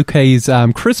was the UK's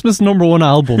Christmas number 1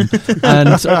 album. And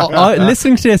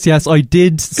listening to this, yes, I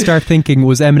did start thinking,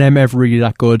 was Eminem ever really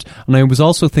that good? And I was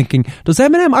also thinking, does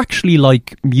Eminem actually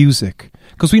like music?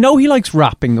 Because we know he likes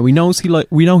rapping, and we know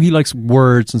he likes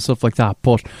words and stuff like that.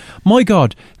 But my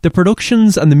God, the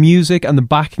productions and the music and the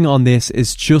backing on this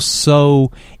is just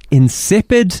so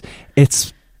insipid.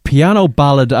 It's piano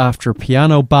ballad after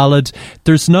piano ballad.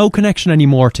 There's no connection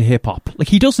anymore to hip hop. Like,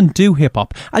 he doesn't do hip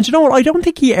hop, and you know what? I don't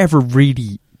think he ever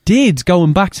really did,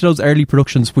 going back to those early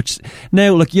productions, which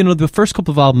now, the first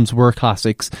couple of albums were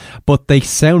classics, but they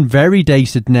sound very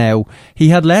dated now. He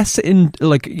had less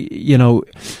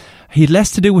he had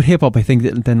less to do with hip-hop, I think,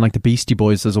 than like the Beastie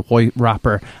Boys as a white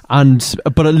rapper.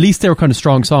 But at least they were kind of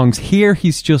strong songs. Here,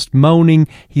 he's just moaning.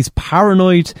 He's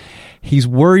paranoid. He's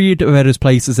worried about his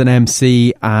place as an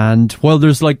MC. And while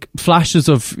there's like flashes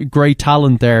of great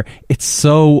talent there, it's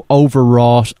so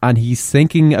overwrought and he's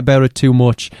thinking about it too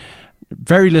much.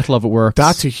 Very little of it works.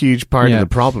 That's a huge part of the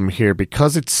problem here,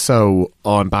 because it's so,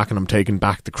 I'm back and I'm taking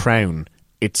back the crown.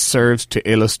 It serves to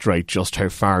illustrate just how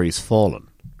far he's fallen.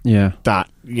 Yeah. That,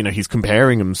 he's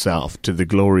comparing himself to the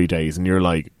glory days, and you're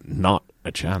like, not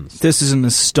a chance. This is an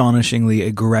astonishingly,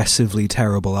 aggressively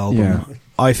terrible album. Yeah.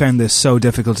 I found this so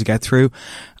difficult to get through.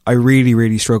 I really,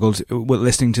 really struggled with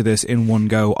listening to this in one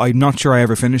go. I'm not sure I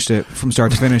ever finished it from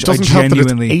start to finish. Doesn't I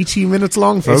genuinely help that it's 80 minutes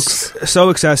long, folks. It's so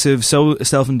excessive, so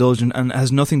self-indulgent, and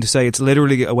has nothing to say. It's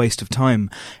literally a waste of time.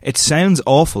 It sounds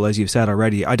awful, as you've said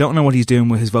already. I don't know what he's doing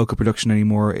with his vocal production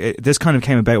anymore. This kind of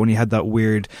came about when he had that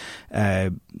weird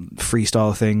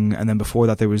freestyle thing, and then before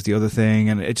that there was the other thing,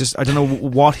 and I don't know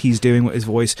what he's doing with his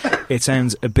voice. It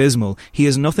sounds abysmal. He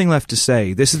has nothing left to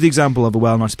say. This is the example of a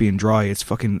well not being dry. It's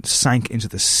fucking sank into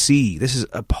the sea. This is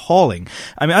appalling.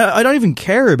 I mean, I don't even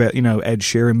care about Ed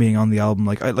Sheeran being on the album.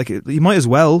 He might as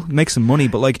well make some money,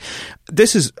 but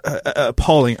this is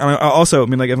appalling. And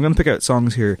I'm going to pick out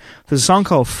songs here. There's a song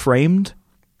called "Framed."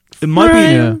 It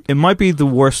might be the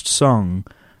worst song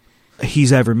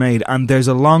he's ever made, and there's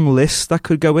a long list that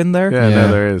could go in there. No,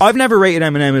 there is. I've never rated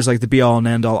Eminem as the be all and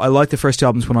end all. I liked the first two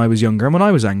albums when I was younger and when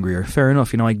I was angrier. Fair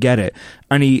enough, I get it.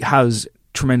 And he has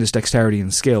tremendous dexterity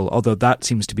and skill, although that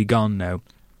seems to be gone now.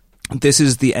 This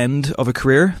is the end of a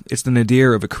career. It's the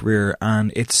nadir of a career,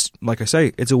 and it's, like I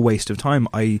say, it's a waste of time.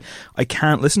 I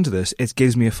can't listen to this. It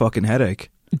gives me a fucking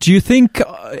headache. Do you think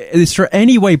is there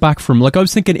any way back from? I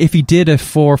was thinking if he did a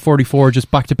 444,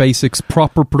 just back to basics,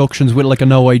 proper productions with an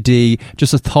OID,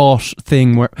 just a thought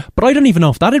thing. But I don't even know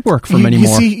if that'd work for him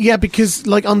anymore. You see, because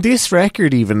on this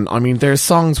record, even there's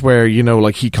songs where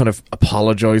he kind of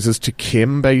apologizes to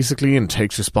Kim basically and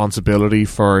takes responsibility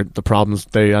for the problems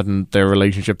they had in their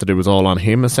relationship. That it was all on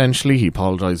him essentially. He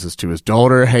apologizes to his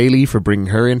daughter Hayley for bringing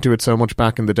her into it so much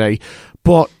back in the day.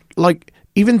 But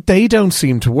even they don't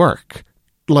seem to work.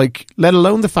 Let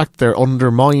alone the fact they're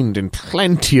undermined in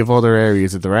plenty of other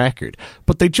areas of the record.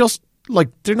 But they just,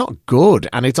 they're not good.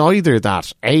 And it's either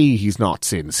that, A, he's not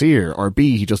sincere, or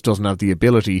B, he just doesn't have the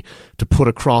ability to put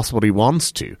across what he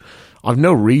wants to. I've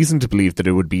no reason to believe that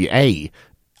it would be A.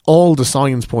 All the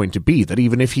signs point to B, that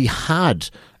even if he had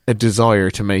a desire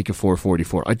to make a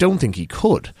 444, I don't think he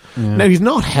could. Yeah. Now, he's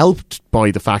not helped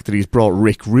by the fact that he's brought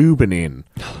Rick Rubin in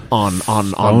on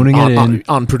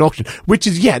production, which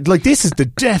is this is the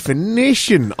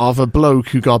definition of a bloke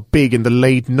who got big in the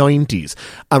late 90s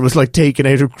and was taken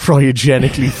out of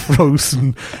cryogenically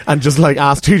frozen and just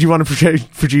asked, who do you want to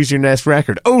produce your next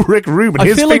record? Oh, Rick Rubin.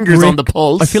 His fingers on the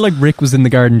pulse. I feel like Rick was in the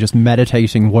garden just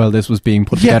meditating while this was being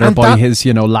put together by his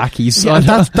lackeys. Yeah,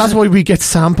 that's why we get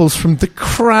samples from the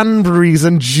Cranberries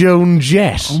and Joan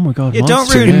Jett. Oh my god!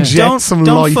 Don't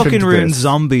fucking ruin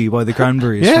Zombie by the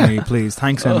Cranberries for me, please.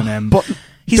 Thanks, Eminem. But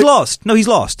he's lost. No, he's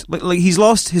lost. He's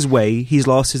lost his way. He's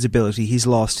lost his ability. He's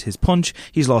lost his punch.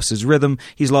 He's lost his rhythm.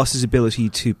 He's lost his ability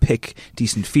to pick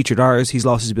decent featured artists. He's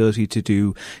lost his ability to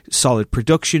do solid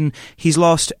production. He's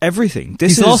lost everything.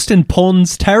 He's lost in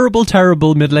puns. Terrible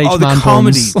middle-aged man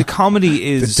puns. The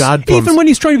comedy is the dad puns. Even when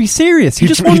he's trying to be serious, he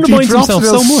just undermines himself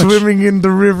so much. Swimming in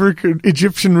the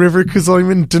Egyptian river because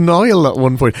I'm in denial at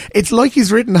one point. It's like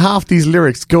he's written half these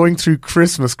lyrics going through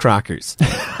Christmas crackers.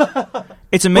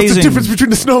 It's amazing. What's the difference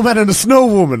between a snowman and a snow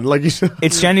woman?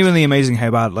 It's genuinely amazing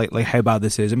how bad, how bad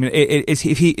this is. I mean, it's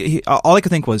if he all I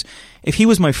could think was, if he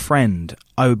was my friend,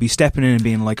 I would be stepping in and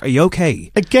being like, "Are you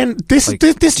okay?" Again, this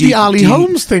the Ali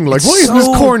Holmes thing. Why isn't his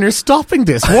corner stopping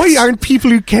this? Why aren't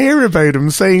people who care about him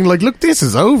saying, "Look, this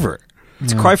is over"?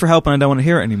 It's a cry for help, and I don't want to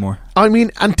hear it anymore. I mean,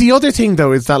 and the other thing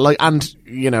though is that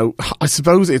I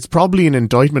suppose it's probably an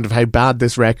indictment of how bad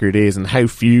this record is and how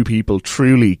few people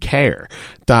truly care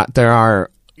that there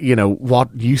are, what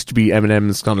used to be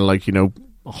Eminem's kind of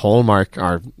hallmark,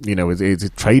 or is a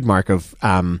trademark of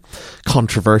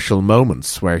controversial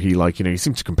moments where he he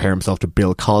seems to compare himself to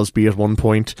Bill Cosby at one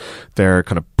point. There are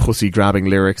kind of pussy grabbing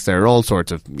lyrics. There are all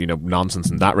sorts of nonsense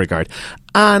in that regard,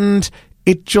 and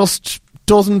it just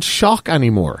doesn't shock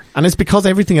anymore. And it's because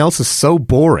everything else is so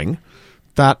boring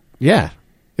that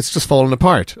it's just falling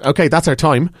apart. Okay, that's our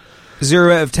time.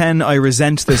 0 out of 10. I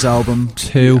resent this album.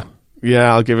 2.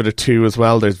 Yeah, I'll give it a 2 as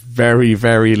well. There's very,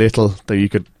 very little that you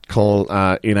could call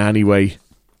in any way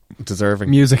deserving.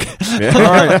 Music. Yeah. All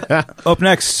right. Up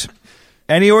next,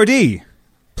 NERD.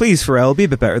 Please, Pharrell, be a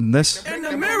bit better than this. In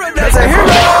the mirror, there's a hero.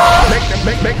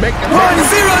 Make 1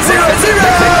 0 0 0.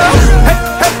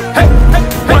 Hey,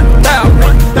 1 down.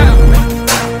 1 down.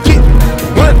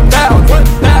 1 down. 1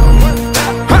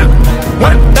 down.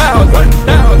 1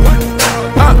 down. 1 down.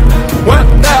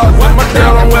 1 down. 1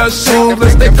 down on West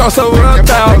Shoeless. They cost over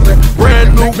 1,000.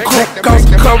 Brand new coupe cost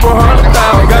couple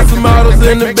 100,000. Got some models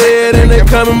in the bed and they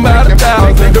coming by the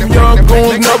thousand. Them young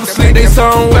goons never sleep, they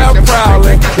somewhere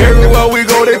prowling. Everywhere we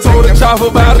go, they told the chopper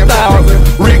about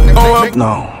 1,000. Rick on.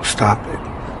 No, stop it.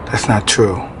 That's not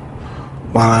true.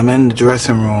 While I'm in the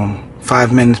dressing room,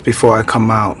 5 minutes before I come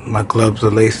out, my gloves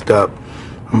are laced up.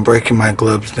 I'm breaking my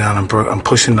gloves down. I'm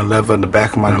pushing the lever in the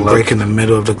back of my glove. I'm breaking the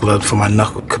middle of the glove so my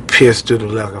knuckle could pierce through the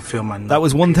leather. I feel my knuckle. That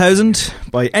was 1000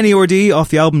 by NERD off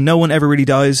the album No One Ever Really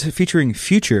Dies, featuring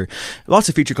Future. Lots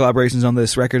of Future collaborations on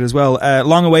this record as well.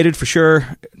 Long awaited for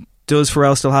sure. Does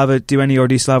Pharrell still have it? Do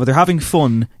NERD still have it? They're having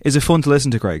fun. Is it fun to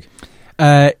listen to, Craig?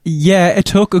 Yeah, it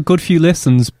took a good few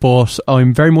listens, but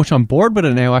I'm very much on board with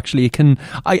it now. Actually,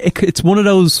 it's one of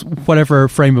those whatever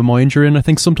frame of mind you're in. I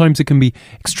think sometimes it can be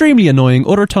extremely annoying.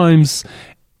 Other times,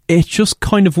 it just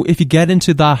kind of, if you get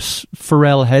into that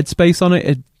Pharrell headspace on it,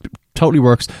 it totally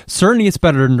works. Certainly, it's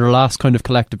better than their last kind of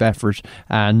collective effort,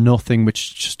 Nothing,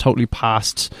 which just totally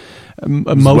passed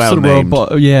most of the world.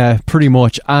 But yeah, pretty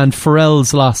much. And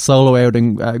Pharrell's last solo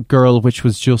outing, Girl, which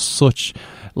was just such,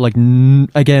 like,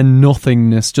 again,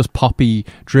 nothingness, just poppy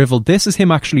drivel. This is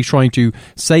him actually trying to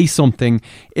say something.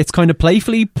 It's kind of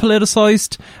playfully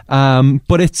politicized,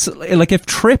 but it's like if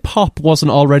trip hop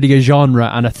wasn't already a genre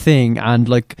and a thing, and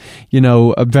like, you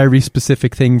know, a very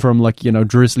specific thing from, like, you know,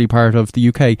 drizzly part of the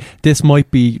UK, this might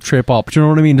be trip hop. Do you know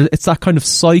what I mean? It's that kind of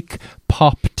psych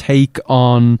pop take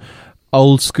on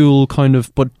old school kind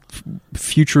of, but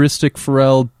futuristic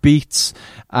Pharrell beats.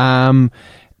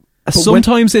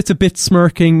 Sometimes it's a bit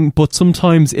smirking, but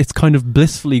sometimes it's kind of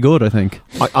blissfully good, I think.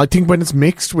 I think when it's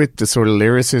mixed with the sort of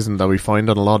lyricism that we find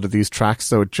on a lot of these tracks,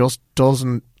 though, it just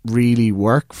doesn't really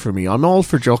work for me. I'm all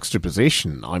for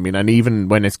juxtaposition. I mean, and even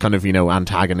when it's kind of, you know,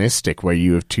 antagonistic, where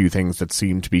you have two things that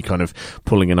seem to be kind of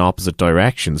pulling in opposite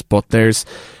directions, but there's,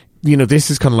 you know, this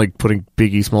is kind of like putting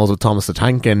Biggie Smalls with Thomas the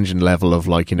Tank Engine level of,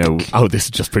 like, you know, oh, this is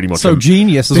just pretty much so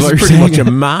genius. This is pretty much a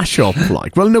mashup.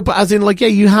 Like, well, no, but as in, like, yeah,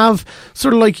 you have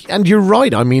sort of like, and you're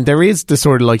right. I mean, there is the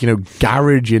sort of, like, you know,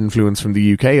 garage influence from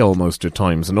the UK almost at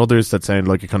times, and others that sound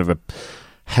like a kind of a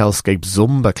hellscape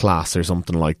Zumba class or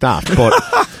something like that. But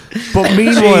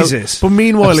meanwhile,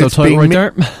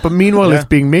 it's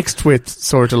being mixed with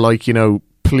sort of, like, you know,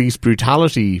 police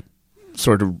brutality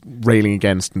sort of railing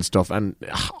against and stuff, and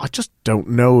I just don't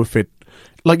know if it,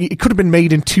 like, it could have been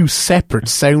made in two separate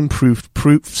soundproof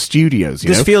studios.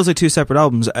 This feels like two separate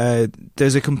albums.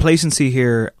 There's a complacency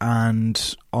here,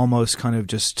 and almost kind of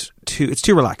just it's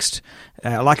too relaxed.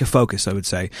 A lack of focus, I would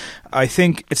say. I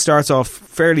think it starts off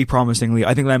fairly promisingly.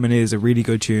 I think Lemon is a really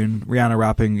good tune. Rihanna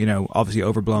rapping, you know, obviously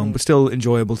overblown, but still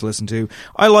enjoyable to listen to.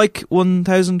 I like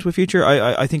 1000 with Future.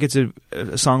 I think it's a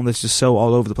song that's just so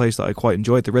all over the place that I quite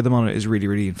enjoy it. The rhythm on it is really,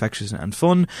 really infectious and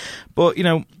fun. But, you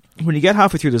know, when you get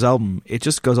halfway through this album, it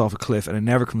just goes off a cliff and it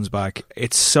never comes back.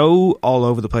 It's so all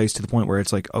over the place to the point where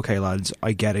it's like, okay, lads,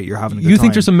 I get it. You're having a good time. You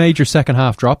think there's a major second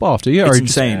half drop off, do you? It's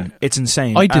insane. It's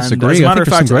insane. I disagree. And as a matter of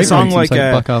fact,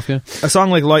 a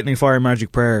song like Lightning, Fire,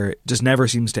 Magic Prayer just never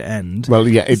seems to end. Well,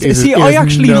 yeah. I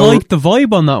actually like the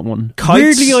vibe on that one.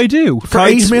 Weirdly, I do. For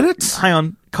 8 minutes? Hang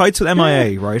on. Kites with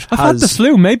MIA, right? I've had the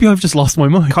flu. Maybe I've just lost my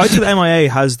mind. Kites with MIA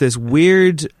has this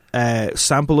weird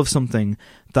sample of something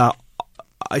that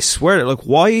I swear, like,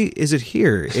 why is it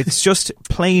here? It's just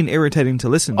plain irritating to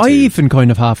listen to. I even kind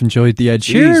of half enjoyed the Ed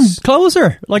Sheeran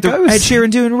closer. Like, Ed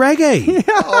Sheeran doing reggae.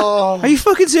 Yeah. Are you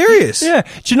fucking serious? Yeah.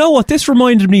 Do you know what? This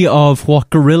reminded me of what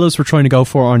Gorillaz were trying to go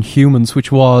for on Humans,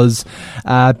 which was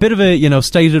a bit of a, you know,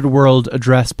 state of the world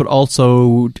address, but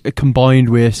also combined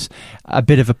with a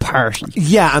bit of a party.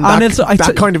 Yeah, and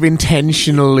that kind of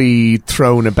intentionally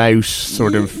thrown about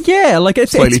sort of, yeah, like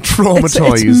it's slightly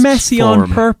traumatized. It's messy form.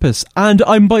 on purpose, and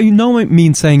I'm by no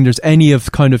means saying there's any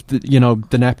of kind of the, you know,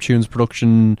 the Neptunes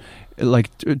production, like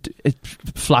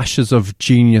flashes of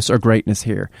genius or greatness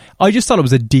here. I just thought it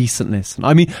was a decent listen.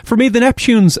 I mean, for me, the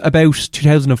Neptunes about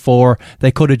 2004,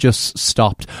 they could have just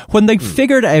stopped. When they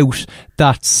figured out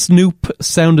that Snoop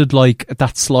sounded like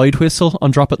that slide whistle on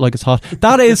Drop It Like It's Hot,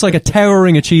 that is like a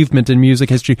towering achievement in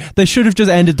music history. They should have just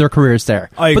ended their careers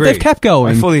there. I agree. But they've kept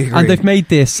going. I fully agree. And they've made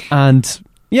this, and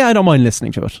yeah, I don't mind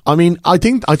listening to it. I mean, I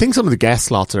think some of the guest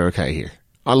slots are okay here.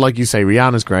 Like you say,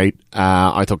 Rihanna's great.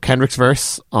 I thought Kendrick's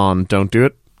verse on Don't Do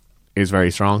It is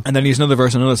very strong. And then he's another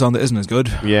verse on another song that isn't as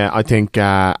good. Yeah, I think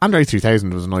Andre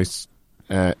 3000 was a nice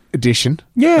addition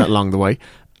along the way.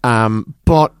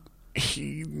 But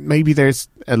maybe there's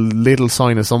a little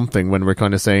sign of something when we're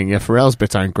kind of saying, yeah, Pharrell's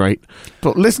bits aren't great,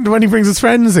 but listen to when he brings his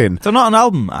friends in. They're not an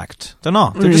album act. They're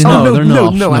not. They're just they're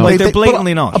not. Like, they're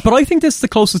blatantly not. But I think this is the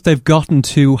closest they've gotten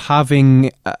to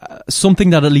having something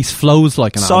that at least flows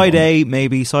like an album. Side A,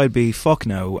 maybe. Side B, fuck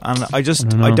no. And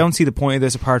I don't see the point of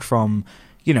this apart from,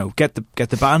 you know, get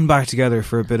the band back together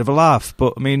for a bit of a laugh.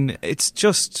 But I mean, it's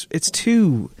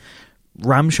too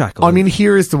ramshackle. I mean,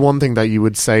 here is the one thing that you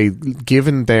would say,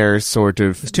 given their sort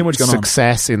of too much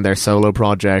success in their solo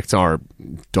projects or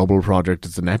double project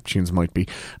as the Neptunes might be,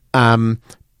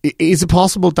 is it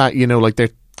possible that, you know, like they're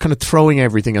kind of throwing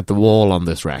everything at the wall on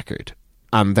this record,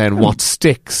 and then what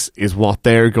sticks is what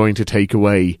they're going to take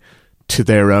away to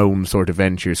their own sort of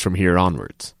ventures from here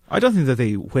onwards? I don't think that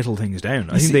they whittle things down.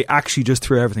 I think they actually just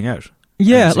threw everything out.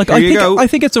 Yeah, like I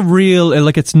think it's a real,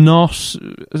 like, it's not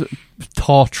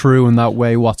thought through in that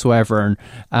way whatsoever,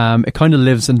 and it kind of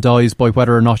lives and dies by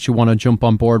whether or not you want to jump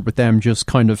on board with them just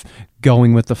kind of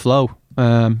going with the flow.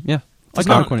 There's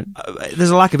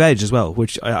a lack of edge as well,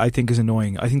 which I think is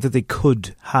annoying. I think that they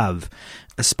could have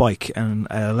a spike and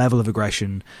a level of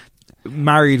aggression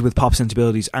married with pop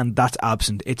sensibilities, and that's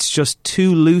absent. It's just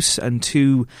too loose and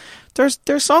too...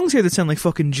 There's songs here that sound like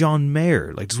fucking John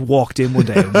Mayer, like just walked in one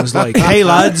day and was like, "Hey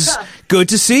lads, good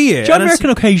to see you." John Mayer can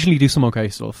occasionally do some okay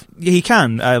stuff. Yeah, he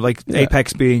can.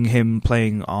 Apex being him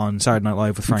playing on Saturday Night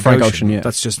Live with Frank Ocean. Yeah.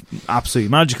 That's just absolutely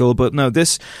magical. But no,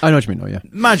 this... I know what you mean, though, yeah.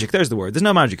 Magic, there's the word. There's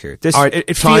no magic here. This right,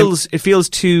 it feels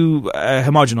too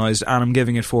homogenized, and I'm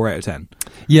giving it 4 out of 10.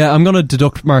 Yeah, I'm going to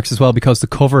deduct marks as well because the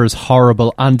cover is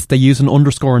horrible and they use an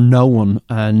underscore no one,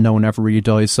 and no one ever really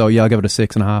dies. So yeah, I'll give it a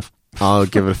 6.5. I'll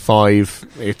give it a 5.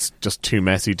 It's just too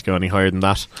messy to go any higher than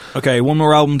that. Okay, one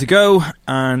more album to go,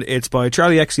 and it's by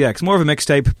Charlie XCX. More of a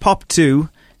mixtape, Pop 2.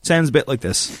 It sounds a bit like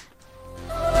this.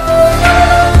 I'm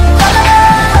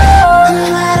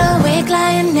wide awake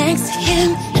lying next to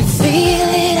him and feel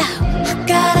it out. I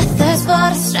got a thirst for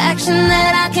distraction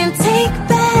that I can take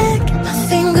back. My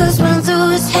fingers run through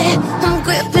his hair, I'm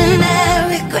gripping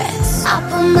at regrets. I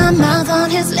put my mouth on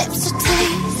his lips to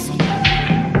taste.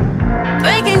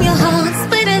 Breaking your heart,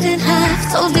 split it in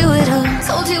half. Told you it all,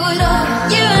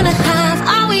 Year and a half,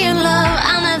 are we in love?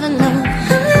 I'll never know.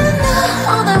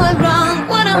 All that went wrong,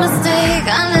 what a mistake.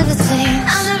 I'll never change.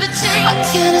 I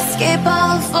can't escape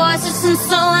all voices, and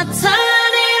so I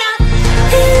turn it up.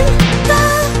 In the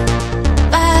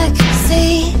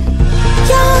backseat,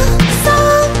 your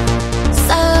song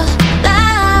so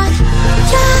loud,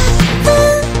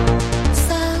 driving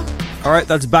so. Alright,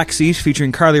 that's Backseat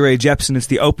featuring Carly Rae Jepsen. It's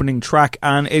the opening track,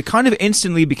 and it kind of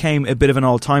instantly became a bit of an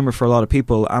all-timer for a lot of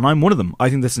people, and I'm one of them. I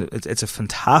think it's a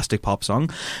fantastic pop song,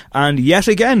 and yet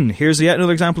again, here's yet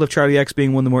another example of Charlie X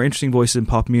being one of the more interesting voices in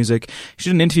pop music. She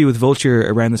did an interview with Vulture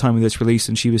around the time of this release,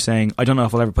 and she was saying, I don't know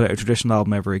if I'll ever put out a traditional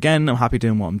album ever again. I'm happy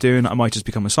doing what I'm doing. I might just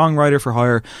become a songwriter for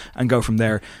hire and go from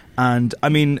there. And I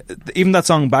mean, even that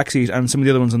song Backseat and some of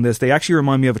the other ones on this, they actually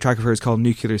remind me of a track of hers called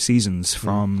Nuclear Seasons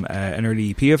from an early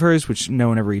EP of hers, which no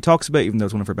one ever really talks about, even though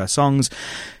it's one of her best songs.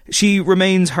 She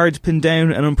remains hard to pin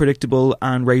down and unpredictable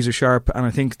and razor sharp, and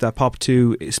I think that Pop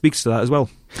 2 speaks to that as well.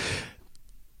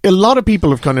 A lot of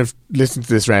people have kind of listened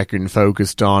to this record and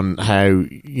focused on how,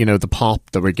 you know, the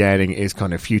pop that we're getting is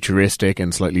kind of futuristic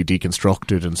and slightly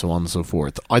deconstructed and so on and so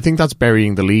forth. I think that's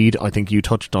burying the lead. I think you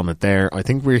touched on it there. I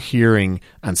think we're hearing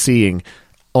and seeing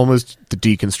almost the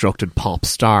deconstructed pop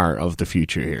star of the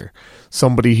future here.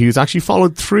 Somebody who's actually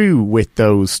followed through with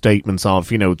those statements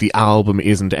of, you know, the album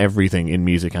isn't everything in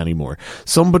music anymore.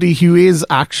 Somebody who is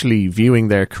actually viewing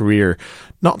their career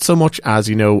not so much as,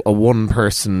 you know, a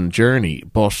one-person journey,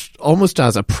 but almost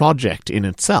as a project in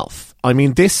itself. I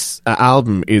mean, this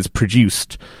album is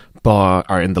produced by,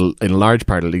 or in large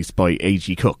part at least, by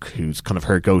A.G. Cook, who's kind of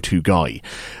her go-to guy.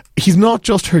 He's not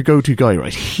just her go-to guy,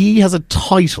 right? He has a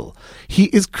title. He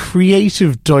is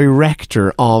creative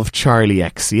director of Charlie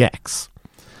XCX.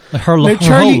 Her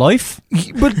whole life?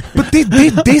 But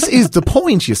this is the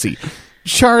point, you see.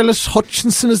 Charlotte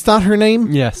Hutchinson, is that her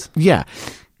name? Yes. Yeah.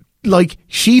 Like,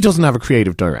 she doesn't have a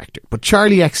creative director, but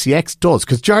Charlie XCX does,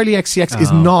 because Charlie XCX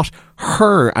is not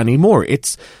her anymore.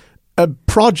 It's a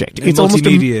project. It's almost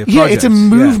multimedia project. Yeah, it's a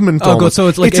movement. Oh, good. So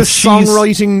it's like it's a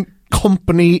songwriting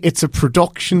company. It's a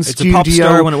production studio. It's a pop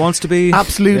star when it wants to be.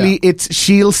 Absolutely. Yeah.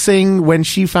 She'll sing when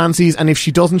she fancies, and if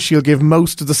she doesn't, she'll give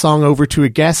most of the song over to a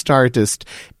guest artist.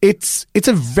 It's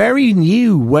a very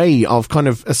new way of kind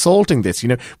of assaulting this. You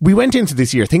know, we went into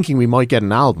this year thinking we might get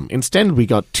an album. Instead, we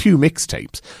got 2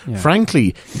 mixtapes. Yeah. Frankly,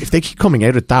 if they keep coming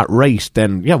out at that rate,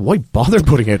 then yeah, why bother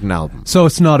putting out an album? So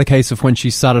it's not a case of when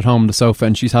she's sat at home on the sofa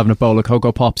and she's having a bowl of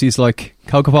Cocoa Pops, he's like,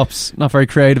 Cocoa Pops, not very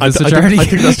creative as a charity. I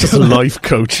think that's just a life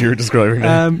coach you're describing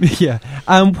now. Yeah.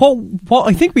 What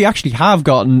I think we actually have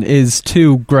gotten is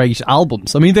 2 great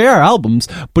albums. I mean, they are albums,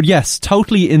 but yes,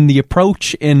 totally in the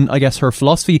approach, in, I guess, her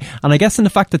philosophy, and I guess in the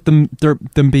fact that them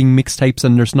being mixtapes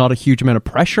and there's not a huge amount of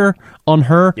pressure on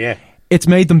her. Yeah. it's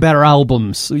made them better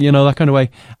albums, that kind of way.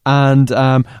 And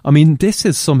I mean, this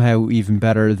is somehow even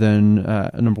better than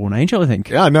Number One Angel, I think.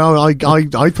 Yeah, no, I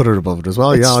put it above it as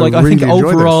well. It's yeah, like, I think really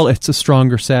enjoyed overall it. it's a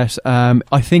stronger set.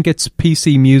 I think it's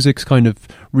PC Music's kind of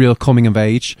real coming of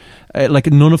age. Like,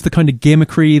 none of the kind of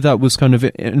gimmickry that was kind of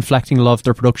inflecting a lot of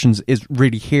their productions is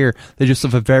really here. They just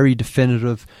have a very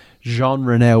definitive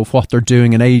genre now of what they're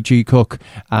doing, and A.G. Cook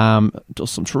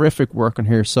does some terrific work on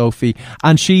here, Sophie,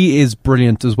 and she is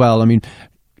brilliant as well. I mean,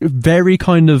 very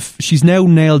kind of, she's now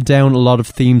nailed down a lot of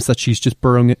themes that she's just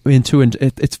burrowing into, and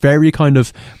it's very kind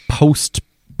of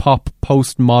post-pop,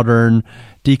 post-modern,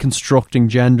 deconstructing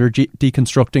gender,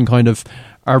 deconstructing kind of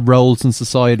our roles in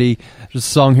society. There's a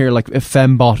song here like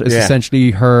Fembot is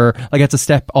essentially her, like, it's a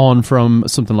step on from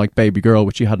something like Baby Girl,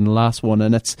 which you had in the last one,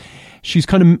 and she's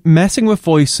kind of messing with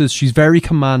voices. She's very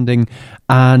commanding,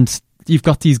 and you've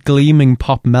got these gleaming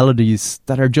pop melodies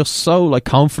that are just so like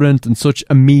confident and such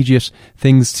immediate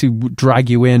things to drag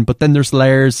you in. But then there's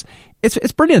layers.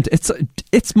 It's brilliant.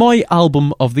 It's my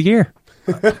album of the year.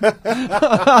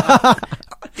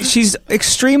 She's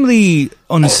extremely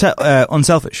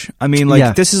unselfish. I mean,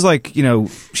 like, this is like,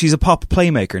 she's a pop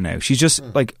playmaker now. She's just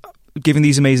like giving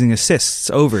these amazing assists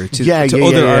over to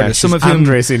other artists. Some of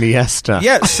Andres Iniesta.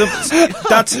 Yeah,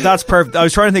 that's perfect. I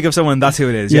was trying to think of someone. That's who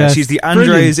it is. Yeah, she's the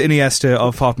Andres Iniesta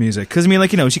of pop music. Because I mean,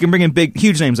 like, she can bring in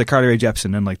huge names like Carly Rae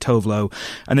Jepsen and like Tove Lo,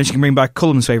 and then she can bring back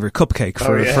Cullum's favorite Cupcake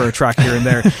for a track here and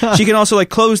there. She can also like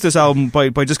close this album by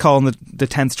just calling the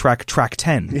 10th track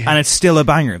 10, and it's still a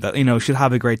banger that should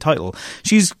have a great title.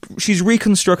 She's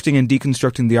reconstructing and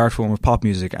deconstructing the art form of pop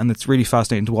music, and it's really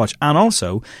fascinating to watch. And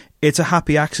also, it's a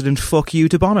happy accident. Fuck you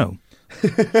to Bono.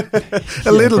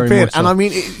 A little bit. And I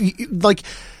mean, like,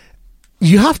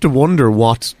 you have to wonder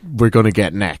what we're going to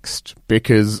get next.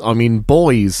 Because, I mean,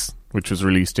 Boys, which was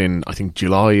released in, I think,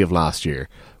 July of last year,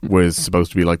 was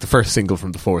supposed to be like the first single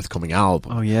from the forthcoming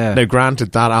album. Oh, yeah. Now,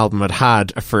 granted, that album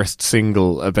had a first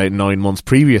single about 9 months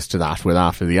previous to that with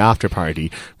After the After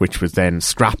Party, which was then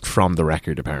scrapped from the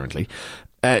record, apparently.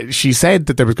 She said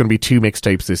that there was going to be 2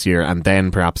 mixtapes this year and then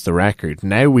perhaps the record.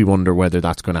 Now we wonder whether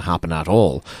that's going to happen at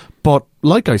all. But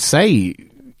like I say,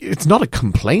 it's not a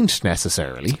complaint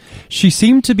necessarily. She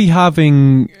seemed to be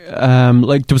having,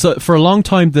 like, there was for a long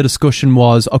time the discussion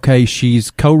was, okay,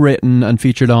 she's co-written and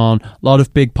featured on a lot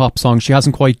of big pop songs. She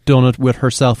hasn't quite done it with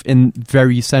herself in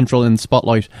very central in the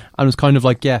spotlight. And it was kind of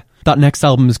like, that next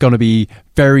album is going to be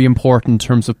very important in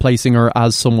terms of placing her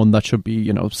as someone that should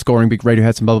be, scoring big radio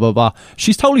hits and blah, blah, blah.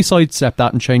 She's totally sidestepped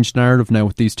that and changed narrative now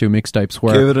with these 2 mixtapes.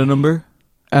 Where, give it a number?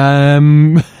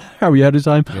 Are we out of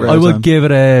time? I will give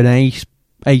it an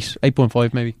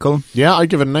 8.5 maybe. Cool. Yeah, I'd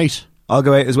give it an 8. I'll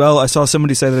go 8 as well. I saw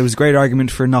somebody say that it was a great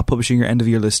argument for not publishing your end of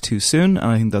year list too soon, and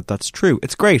I think that that's true.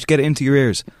 It's great. Get it into your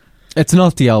ears. It's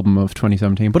not the album of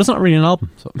 2017, but it's not really an album.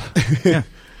 So. Yeah.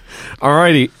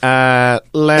 Alrighty,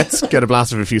 let's get a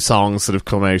blast of a few songs that have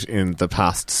come out in the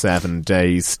past 7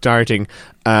 days, starting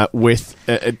with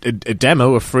a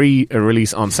demo, a free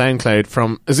release on SoundCloud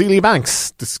from Azealia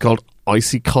Banks. This is called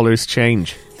Icy Colours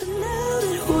Change.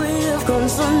 We've gone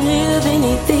so near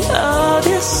beneath the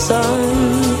August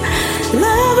sun.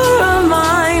 Lover of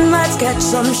mine, let's catch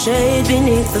some shade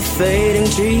beneath the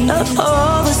fading trees of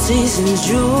all the season's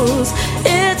jewels.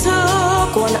 It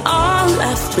took one arm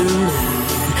afternoon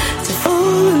to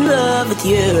fall in love with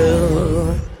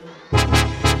you.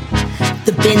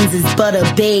 The Benz is butter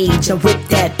beige. I whip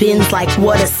that Benz like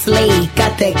what a sleigh.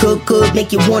 Got that good,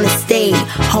 make you wanna stay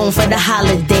home for the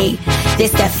holiday.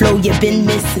 This that flow you've been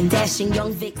missing, dashing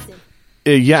young vixen.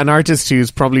 An artist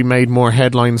who's probably made more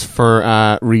headlines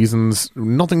for reasons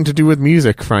nothing to do with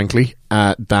music, frankly,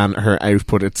 than her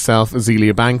output itself.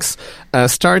 Azealia Banks,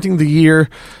 starting the year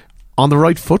on the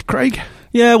right foot, Craig?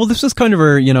 Yeah, well, this was kind of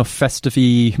her,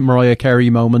 festive-y Mariah Carey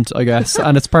moment, I guess.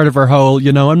 And it's part of her whole,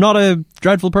 I'm not a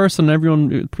dreadful person,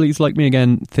 everyone please like me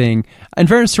again thing. In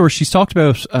fairness to her, she's talked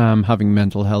about having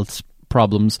mental health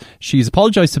problems. She's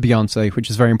apologised to Beyonce, which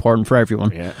is very important for everyone,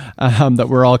 that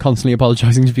we're all constantly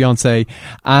apologising to Beyonce.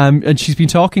 And she's been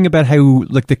talking about how,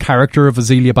 like, the character of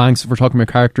Azealia Banks, if we're talking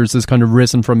about characters, has kind of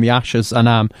risen from the ashes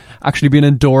and actually been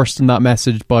endorsed in that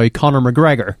message by Conor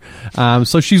McGregor.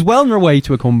 So she's well on her way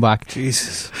to a comeback.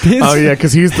 Jesus.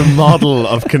 Because he's the model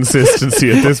of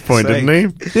consistency at this point, isn't he?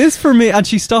 This for me, and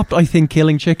she stopped, I think,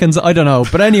 killing chickens. I don't know.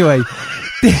 But anyway...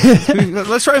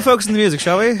 Let's try and focus on the music,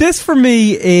 shall we? This for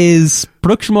me is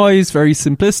production-wise very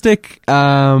simplistic,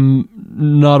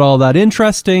 not all that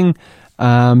interesting,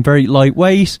 very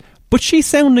lightweight, but she's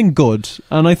sounding good,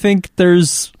 and I think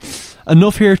there's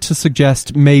enough here to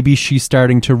suggest maybe she's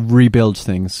starting to rebuild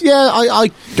things. Yeah,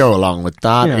 I go along with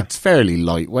that. Yeah. It's fairly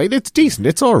lightweight. It's decent.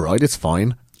 It's all right. It's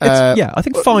fine. I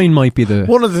think fine might be the...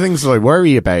 One of the things that I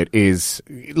worry about is,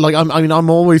 like, I'm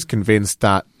always convinced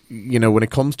that, you know, when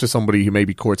it comes to somebody who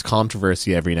maybe courts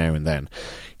controversy every now and then,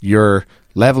 your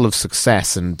level of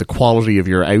success and the quality of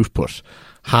your output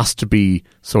has to be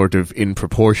sort of in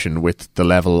proportion with the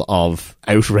level of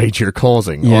outrage you're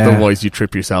causing. Yeah. Otherwise you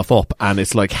trip yourself up. And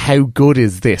it's like, how good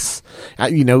is this?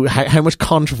 You know, how much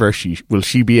controversy will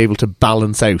she be able to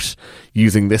balance out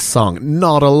using this song?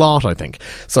 Not a lot, I think.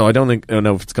 So I don't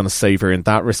know if it's going to save her in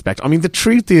that respect. I mean, the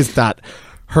truth is that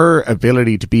her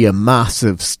ability to be a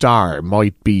massive star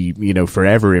might be, you know,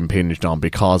 forever impinged on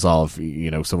because of, you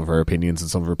know, some of her opinions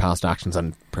and some of her past actions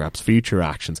and perhaps future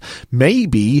actions.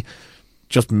 Maybe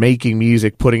just making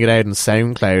music, putting it out in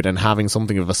SoundCloud and having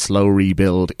something of a slow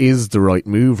rebuild is the right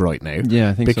move right now. Yeah,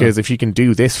 I think because so. if you can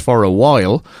do this for a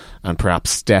while and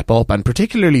perhaps step up and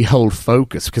particularly hold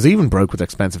focus, because even Broke with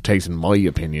Expensive Taste, in my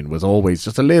opinion, was always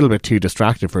just a little bit too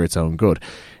distracted for its own good.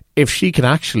 If she can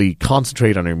actually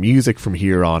concentrate on her music from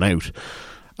here on out,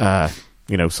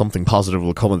 you know, something positive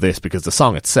will come of this, because the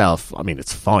song itself, I mean,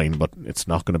 it's fine, but it's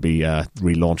not going to be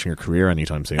relaunching her career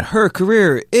anytime soon. Her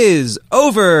career is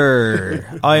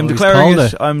over. I am declaring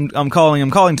it. I'm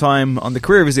calling time on the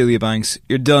career of Azealia Banks.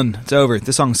 You're done. It's over.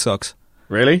 The song sucks.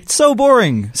 Really? It's so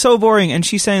boring. So boring. And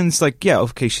she sounds like, yeah,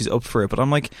 okay, she's up for it, but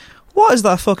I'm like, what is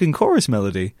that fucking chorus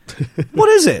melody? What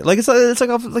is it? Like it's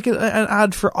like an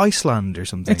ad for Iceland or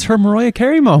something. It's her Mariah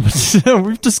Carey moment.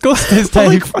 We've discussed this.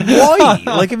 Like, why?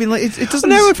 Like, I mean, like, it doesn't.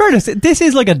 Now, in fairness, this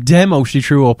is like a demo she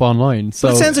threw up online. So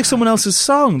but it sounds like someone else's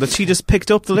song that she just picked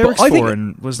up the lyrics for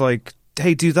and was like,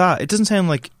 "Hey, do that." It doesn't sound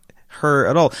like her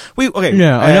at all. Yeah,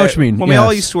 I know what you mean. When we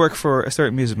all used to work for a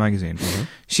certain music magazine,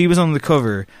 she was on the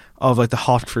cover of like the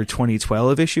Hot for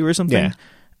 2012 issue or something. Yeah.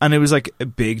 And it was like a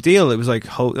big deal. It was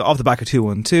like off the back of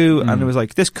 212, and it was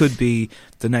like, this could be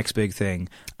the next big thing,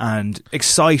 and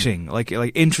exciting, like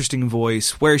interesting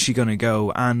voice. Where's she going to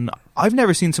go? And I've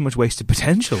never seen so much wasted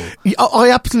potential.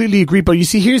 I absolutely agree, but you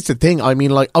see, here's the thing. I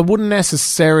mean, like, I wouldn't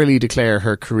necessarily declare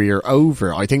her career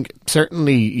over. I think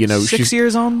certainly, you know, 6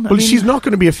 years on. Well, she's not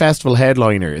going to be a festival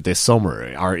headliner this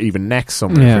summer or even next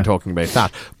summer if we're talking about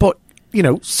that. But you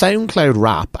know, SoundCloud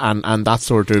rap and that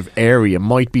sort of area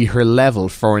might be her level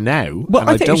for now. Well,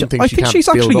 I think she's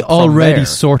actually already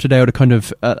sorted out a kind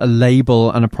of a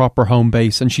label and a proper home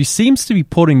base, and she seems to be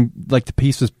putting like the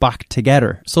pieces back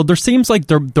together. So there seems like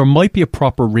there might be a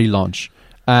proper relaunch.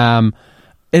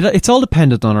 It's all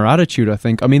dependent on her attitude, I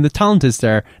think. I mean, the talent is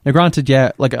there. Now, granted,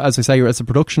 yeah, like as I say, as a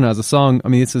production, as a song, I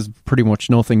mean, this is pretty much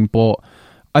nothing, but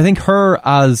I think her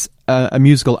as a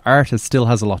musical artist still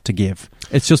has a lot to give.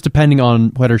 It's just depending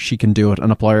on whether she can do it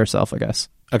and apply herself, I guess.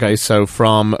 Okay, so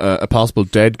from a possible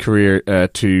dead career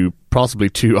to possibly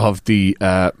two of the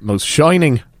most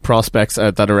shining prospects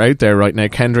that are out there right now,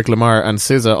 Kendrick Lamar and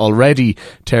SZA, already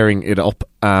tearing it up,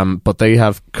 but they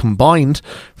have combined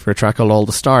for a track called All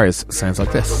the Stars. Sounds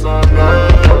like this.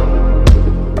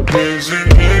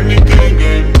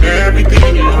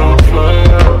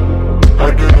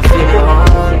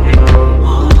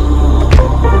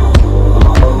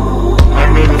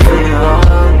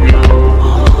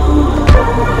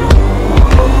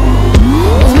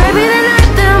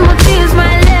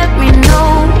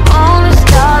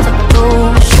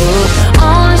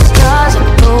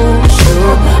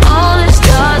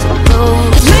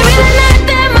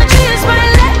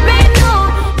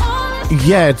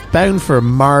 Yeah, it's bound for a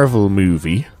Marvel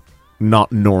movie,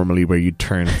 not normally where you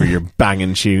turn for your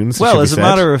banging tunes. Well, as a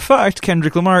matter of fact,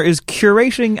 Kendrick Lamar is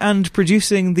curating and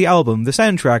producing the album, the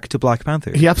soundtrack to Black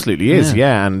Panther. He absolutely is,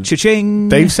 yeah. And cha-ching.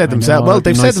 They've said themselves,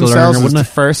 it's the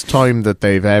first time that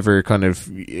they've ever kind of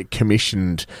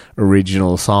commissioned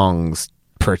original songs,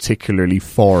 particularly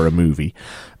for a movie.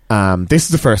 This is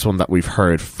the first one that we've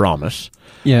heard from it.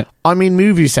 Yeah. I mean,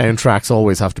 movie soundtracks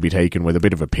always have to be taken with a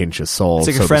bit of a pinch of salt.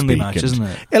 It's like a friendly match, isn't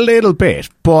it? A little bit.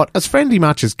 But as friendly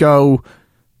matches go,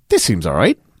 this seems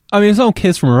alright. I mean, it's no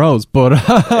Kiss from a Rose, but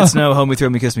it's no Hold Me, Thrill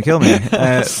Me, Kiss Me, Kill Me.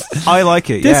 I like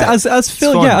it. This,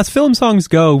 as film songs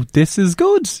go, this is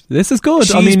good. This is good.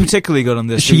 She's particularly good on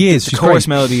this. The chorus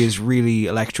melody is really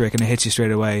electric and it hits you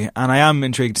straight away. And I am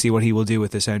intrigued to see what he will do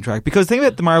with the soundtrack, because the thing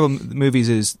about the Marvel movies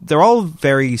is they're all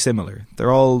very similar. They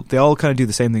all kind of do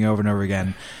the same thing over and over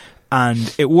again,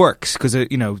 and it works because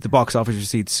the box office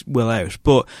receipts will out,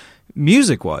 but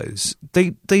music-wise,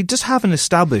 they just haven't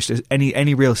established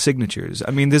any real signatures.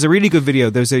 I mean, there's a really good video.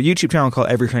 There's a YouTube channel called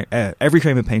Every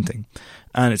Frame of Painting,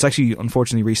 and it's actually,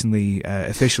 unfortunately, recently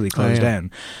officially closed down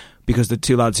because the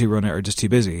two lads who run it are just too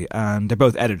busy, and they're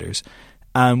both editors.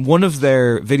 And one of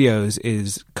their videos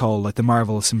is called like the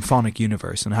Marvel Symphonic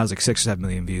Universe, and it has like 6 or 7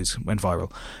 million views, went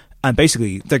viral. And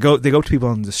basically, they go up to people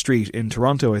on the street in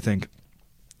Toronto, I think,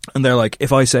 and they're like,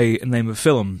 if I say a name of a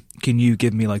film, can you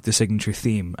give me like the signature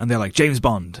theme? And they're like, James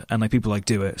Bond, and like people like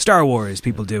do it. Star Wars,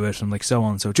 people do it, and like so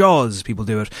on. So Jaws, people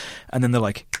do it, and then they're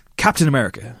like, Captain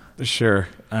America, sure,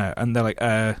 and they're like,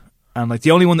 and like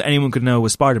the only one that anyone could know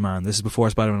was Spider-Man. This is before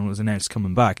Spider-Man was announced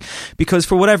coming back, because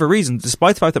for whatever reason,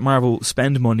 despite the fact that Marvel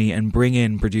spend money and bring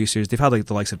in producers, they've had like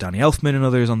the likes of Danny Elfman and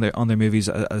others on their movies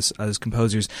as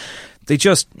composers. They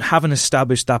just haven't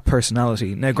established that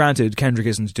personality. Now, granted, Kendrick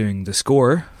isn't doing the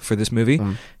score for this movie.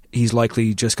 He's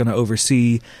likely just going to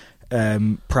oversee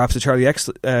perhaps a Charlie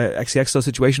XCX style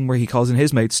situation where he calls in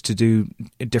his mates to do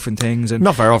different things, and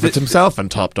not far off. It's himself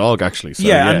and Top Dog, actually. So,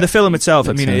 yeah, and the film itself,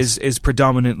 I mean, is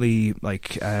predominantly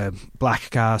like black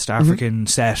cast, African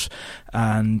set,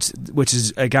 and which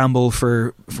is a gamble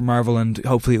for Marvel, and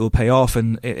hopefully it will pay off,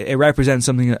 and it represents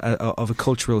something of a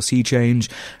cultural sea change.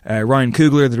 Ryan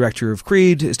Coogler, the director of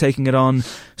Creed, is taking it on,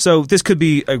 so this could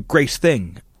be a great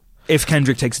thing if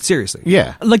Kendrick takes it seriously.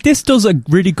 Yeah. Like, this does a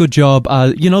really good job,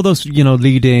 those,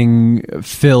 leading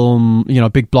film,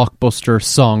 big blockbuster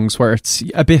songs where it's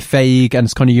a bit vague and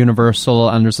it's kind of universal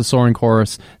and there's a soaring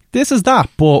chorus. This is that,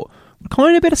 but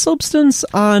kind of a bit of substance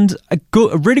and a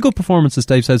really good performance, as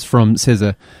Dave says, from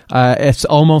SZA. It's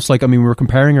almost like, we were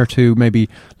comparing her to maybe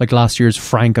like last year's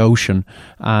Frank Ocean,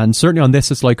 and certainly on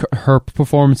this, it's like her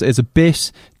performance is a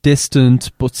bit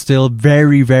distant but still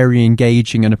very, very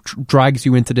engaging, and it drags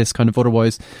you into this kind of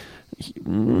otherwise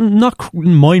not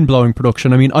mind-blowing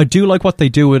production. I do like what they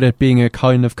do with it being a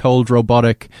kind of cold,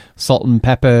 robotic salt and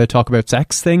pepper talk about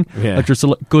sex thing. Like, there's a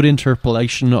good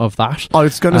interpolation of that. I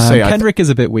was going to say Kendrick is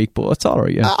a bit weak, but it's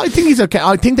alright. Yeah, I think he's okay.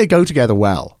 I think they go together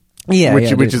well. Yeah,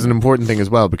 which is an important thing as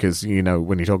well, because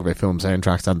when you talk about film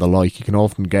soundtracks and the like, you can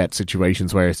often get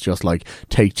situations where it's just like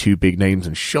take two big names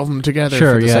and shove them together.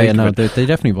 Sure, for the yeah, sake no, of it. they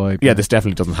definitely vibe. Yeah, this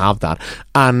definitely doesn't have that.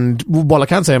 And while I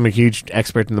can't say I'm a huge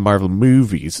expert in the Marvel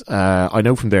movies, I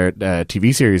know from their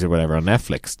TV series or whatever on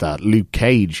Netflix that Luke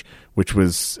Cage, which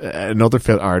was another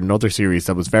series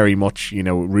that was very much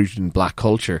rooted in black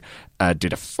culture,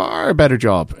 did a far better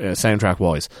job soundtrack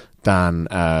wise than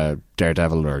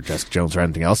Daredevil or Jessica Jones or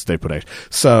anything else they put out.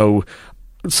 So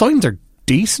signs are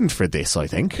decent for this, I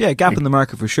think. Yeah, gap in the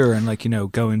market for sure,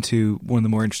 and go into one of the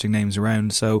more interesting names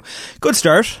around. So good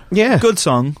start. Yeah, good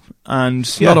song.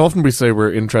 And not often we say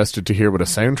we're interested to hear what a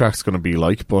soundtrack's going to be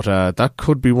like, but that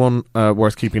could be one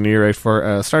worth keeping an ear out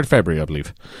for. Start of February, I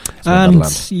believe. And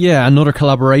another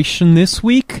collaboration this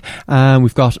week.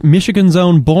 We've got Michigan's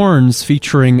own Borns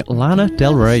featuring Lana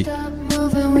Del Rey.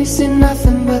 We see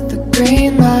nothing but the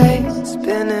green light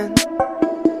spinning,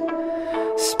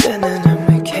 spinning,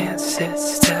 and we can't sit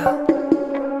still.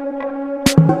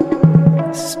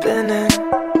 Spinning,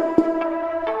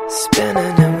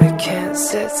 spinning, and we can't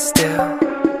sit still.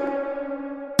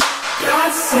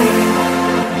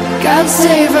 God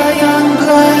save our young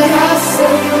blood.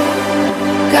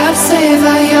 God save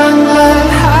our young blood.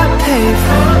 Hot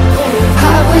pavement,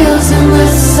 Hot Wheels in the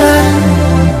sun.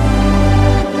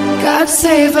 God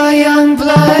save our young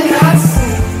blood.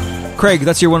 Craig,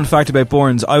 that's your one fact about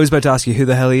Borns. I was about to ask you who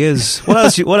the hell he is. What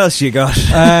else you got?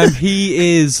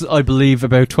 He is, I believe,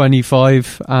 about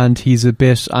 25, and he's a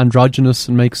bit androgynous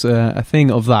and makes a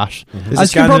thing of that. Mm-hmm.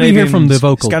 As you can probably hear from the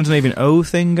vocal. Scandinavian O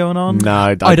thing going on? No,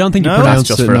 I don't think he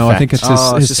pronounced it. No, I think it's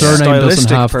his surname doesn't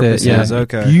have the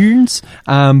okay. Bjorns.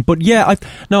 But yeah,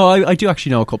 I do actually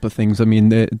know a couple of things.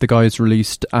 The guy's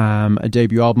released a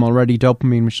debut album already,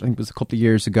 Dopamine, which I think was a couple of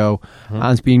years ago, and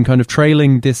has been kind of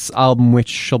trailing this album, which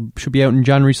should be out in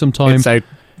January sometime.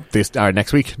 It's out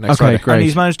next week. Next okay, Friday. great. And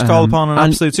he's managed to call upon an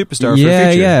absolute superstar for the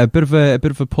future. Yeah, a bit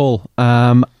of a pull.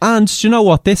 And do you know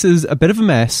what? This is a bit of a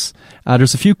mess.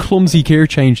 There's a few clumsy gear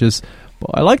changes, but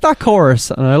I like that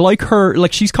chorus, and I like her.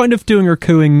 Like, she's kind of doing her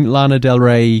cooing Lana Del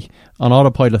Rey on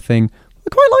autopilot thing. I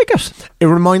quite like it. It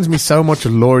reminds me so much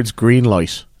of Lord's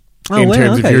Greenlight. In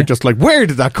terms of you're just like, where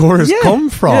did that chorus come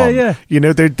from? Yeah.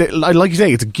 Like you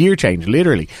say, it's a gear change,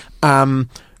 literally.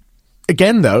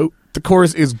 Again, though, the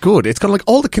chorus is good. It's kind of like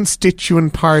all the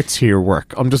constituent parts here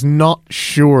work. I'm just not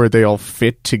sure they all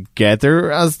fit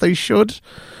together as they should.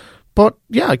 But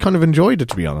yeah, I kind of enjoyed it,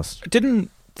 to be honest. I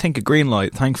didn't think of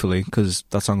Greenlight, thankfully, because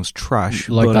that song was trash.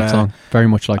 That song. Very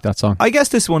much like that song. I guess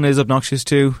this one is obnoxious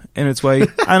too, in its way.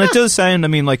 And it does sound,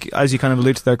 as you kind of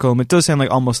alluded to there, Colm, it does sound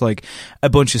like almost like a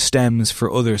bunch of stems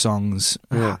for other songs,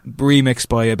 remixed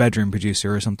by a bedroom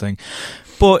producer or something.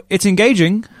 But it's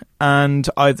engaging, and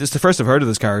it's the first I've heard of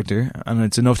this character, and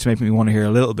it's enough to make me want to hear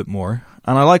a little bit more.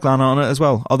 And I like Lana on it as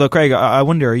well. Although, Craig, I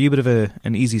wonder, are you a bit of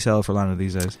an easy sell for Lana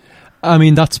these days?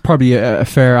 That's probably a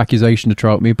fair accusation to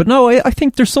throw at me. But no, I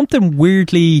think there's something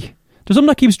weirdly There's something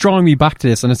that keeps drawing me back to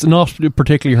this, and it's not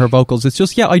particularly her vocals. It's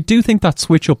just, I do think that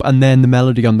switch up and then the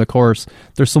melody on the chorus,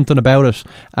 there's something about it.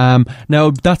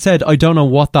 Now, that said, I don't know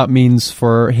what that means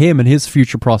for him and his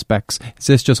future prospects. Is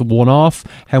this just a one-off?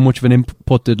 How much of an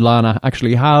input did Lana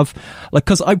actually have? Like,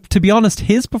 because to be honest,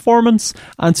 his performance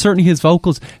and certainly his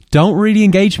vocals don't really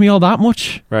engage me all that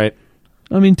much. Right.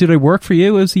 I mean, did it work for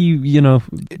you? Is he,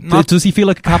 does he feel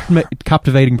like a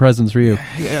captivating presence for you?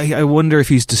 I wonder if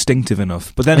he's distinctive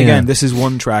enough. But then again, this is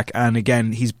one track, and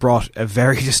again, he's brought a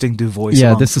very distinctive voice.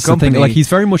 Yeah, this is the thing. Like, he's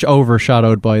very much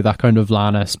overshadowed by that kind of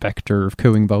Lana spectre of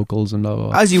cooing vocals and blah, blah,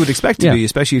 blah. As you would expect to be,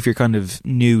 especially if you're kind of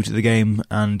new to the game,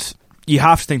 and you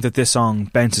have to think that this song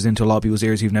bounces into a lot of people's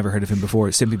ears who've never heard of him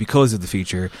before simply because of the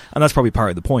feature, and that's probably part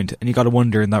of the point. And you got to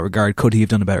wonder in that regard, could he have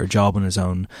done a better job on his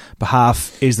own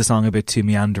behalf? Is the song a bit too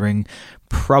meandering?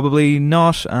 Probably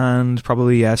not, and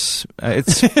probably yes.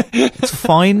 It's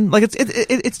fine. Like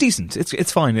it's decent.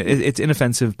 It's fine. It's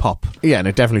inoffensive pop. Yeah, and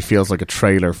it definitely feels like a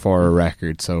trailer for a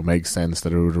record, so it makes sense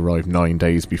that it would arrive 9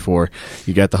 days before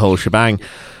you get the whole shebang.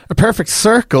 A Perfect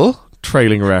Circle,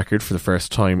 trailing a record for the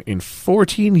first time in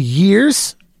 14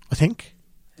 years, I think.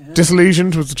 Yeah.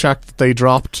 Disillusioned was the track that they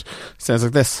dropped. Sounds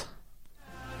like this.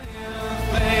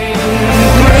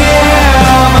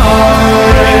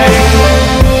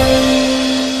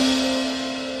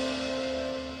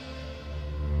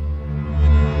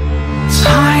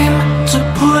 Time to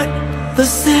put the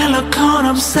silicone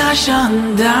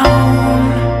obsession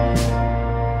down.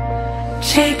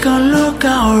 Take a look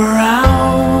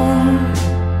around.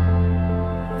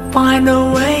 Find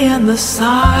a way in the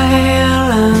silence.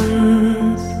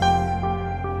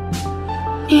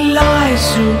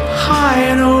 Lies to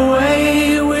hide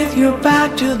away with your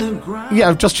back to the ground. Yeah,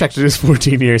 I've just checked. It is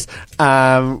 14 years.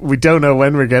 We don't know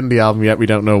when we're getting the album yet. We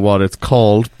don't know what it's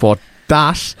called, but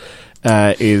that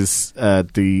is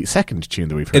the second tune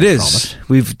that we've heard. It is.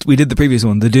 We did the previous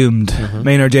one, The Doomed.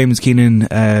 Maynard James Keenan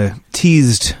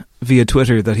teased via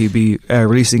Twitter that he'd be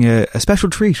releasing a special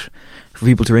treat for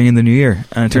people to ring in the new year,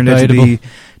 and it turned out to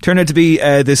be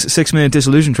this 6-minute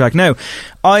Disillusion track. Now,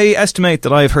 I estimate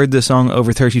that I've heard this song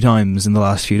over 30 times in the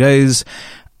last few days.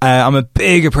 I'm a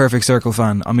big A Perfect Circle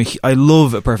fan. I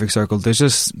love A Perfect Circle.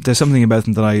 There's something about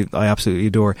them that I absolutely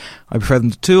adore. I prefer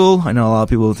them to Tool. I know a lot of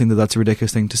people think that that's a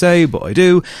ridiculous thing to say, but I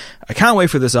do. I can't wait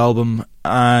for this album,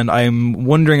 and I'm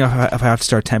wondering if I have to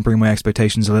start tempering my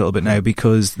expectations a little bit now,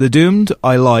 because The Doomed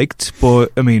I liked,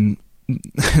 but I mean,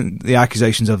 the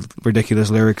accusations of ridiculous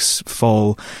lyrics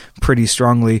fall pretty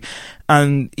strongly,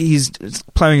 and he's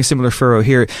ploughing a similar furrow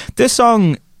here. This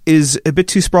song is a bit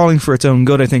too sprawling for its own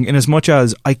good, I think, in as much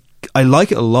as I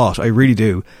like it a lot, I really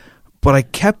do, but I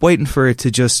kept waiting for it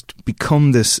to just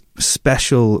become this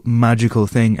special magical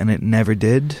thing, and it never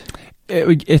did.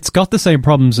 It's got the same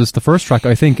problems as the first track,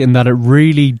 I think, in that it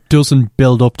really doesn't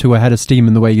build up to a head of steam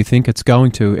in the way you think it's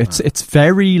going to. It's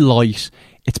very light,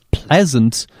 it's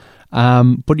pleasant,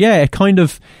 but yeah, it kind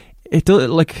of,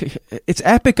 it's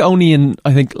epic only in,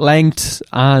 I think, length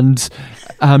and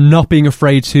not being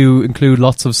afraid to include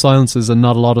lots of silences and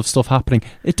not a lot of stuff happening.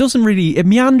 It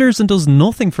meanders and does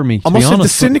nothing for me, to be honest. The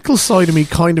cynical side of me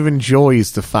kind of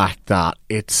enjoys the fact that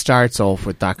it starts off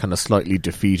with that kind of slightly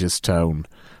defeatist tone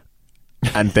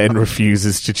and then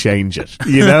refuses to change it.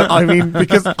 You know? I mean,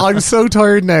 because I'm so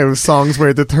tired now of songs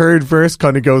where the third verse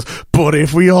kind of goes, but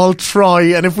if we all try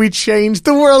and if we change,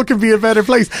 the world can be a better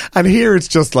place. And here it's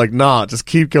just like, nah, just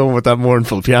keep going with that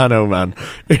mournful piano, man.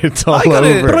 It's all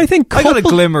over. But I think I got a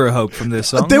glimmer of hope from this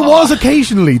song. There was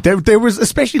occasionally. There was,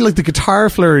 especially like the guitar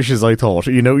flourishes, I thought.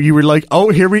 You know, you were like, oh,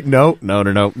 here we... No.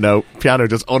 Piano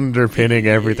just underpinning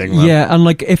everything, man. Yeah, and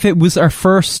like, if it was our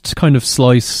first kind of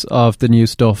slice of the new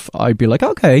stuff, I'd be like,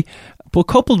 okay. But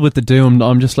coupled with The Doomed,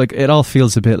 I'm just like, it all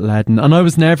feels a bit leaden. And I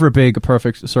was never a big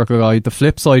Perfect Circle guy. The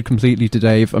flip side completely to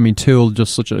Dave. I mean, Tool,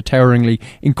 just such a toweringly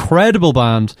incredible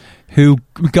band who,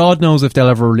 God knows if they'll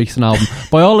ever release an album.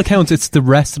 By all accounts, it's the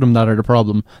rest of them that are the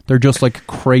problem. They're just like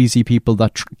crazy people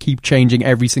that keep changing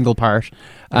every single part.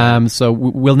 So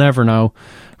we'll never know.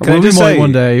 Can I just say,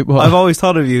 one day, I've always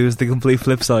thought of you as the complete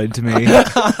flip side to me.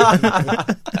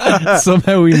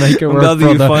 Somehow we make it work. I'm glad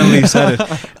that you finally said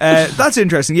it. That's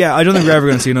interesting. Yeah, I don't think we're ever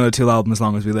going to see another Tool album as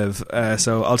long as we live.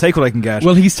 So I'll take what I can get.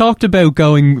 Well, he's talked about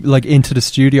going like into the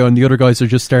studio, and the other guys are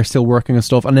just there still working on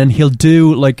stuff, and then he'll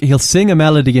sing a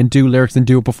melody and do lyrics and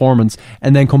do a performance,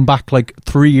 and then come back like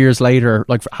 3 years later,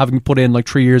 like having put in like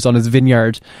 3 years on his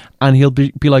vineyard, and he'll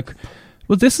be like,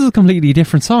 well, this is a completely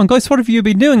different song. Guys, what have you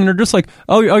been doing? And they're just like,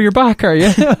 oh, you're back, are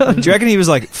you? Do you reckon he was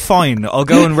like, fine, I'll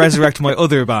go and resurrect my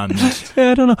other band?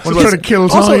 Yeah, I don't know. Trying to kill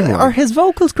time. Also, are his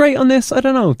vocals great on this? I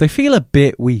don't know. They feel a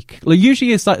bit weak. Like,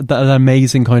 usually it's that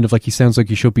amazing kind of like, he sounds like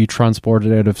he should be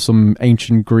transported out of some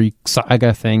ancient Greek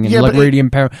saga thing and like really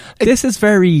empowering. This is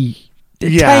very...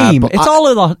 tame. It's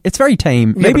all a lot. It's very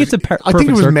tame. Maybe it's a perfect I think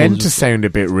it was circle, meant to sound a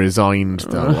bit resigned,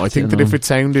 though. I think that if it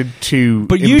sounded too,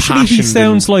 but usually he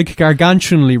sounds like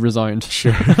gargantuanly resigned.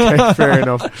 Sure, okay, fair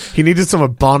enough. He needed some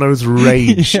of Bono's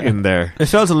rage in there. It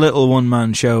felt a little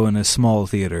one-man show in a small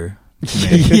theatre.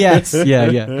 Yes, yeah.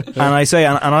 And I say,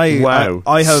 and I, wow,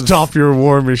 I have stop your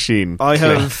war machine. I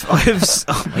have,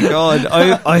 oh my god,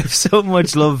 I have so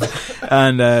much love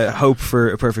and hope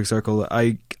for A Perfect Circle.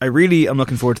 I really am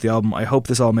looking forward to the album. I hope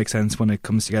this all makes sense when it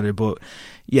comes together. But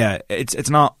yeah,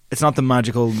 it's not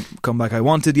the comeback I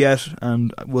wanted yet,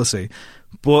 and we'll see.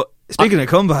 But speaking of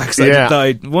comebacks,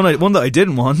 one that I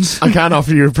didn't want. I can't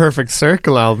offer you A Perfect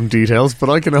Circle album details,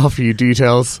 but I can offer you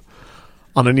details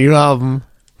on a new album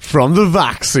from the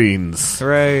Vaccines.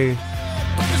 Hooray.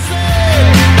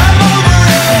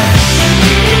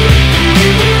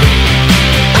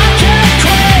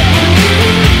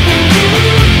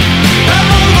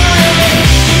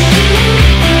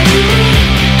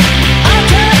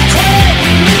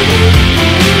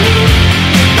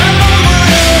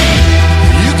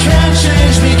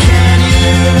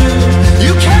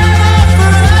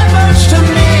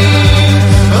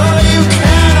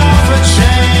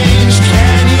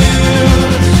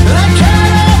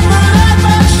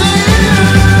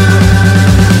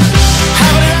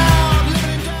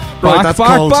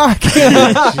 Back.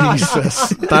 Jesus,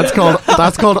 that's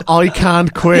called I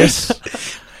Can't Quit.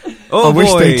 Oh, I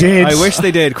wish they did. I wish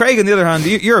they did. Craig, on the other hand,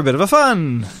 you're a bit of a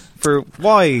fan. For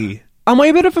why? Am I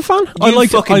a bit of a fan? I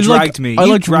liked me. I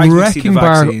liked Wrecking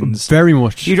Bar very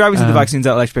much. You dragged me to the Vaccines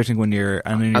at Electric Picnic one year,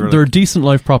 and then they're a decent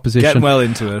live proposition. Getting well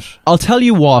into it. I'll tell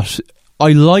you what.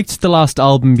 I liked the last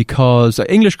album because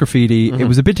English Graffiti. It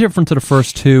was a bit different to the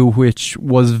first two, which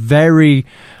was very.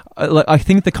 I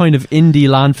think the kind of indie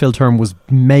landfill term was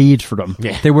made for them.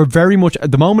 Yeah. They were very much,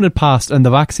 the moment had passed and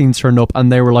the Vaccines turned up and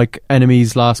they were like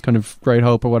Enemy's last kind of Great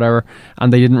Hope or whatever,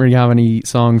 and they didn't really have any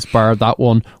songs bar that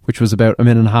one, which was about a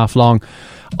minute and a half long.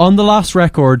 On the last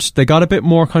record, they got a bit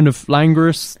more kind of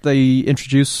languorous. They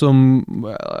introduced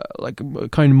some like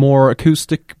kind of more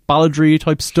acoustic balladry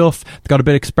type stuff. They got a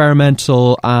bit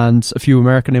experimental and a few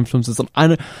American influences,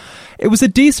 and it was a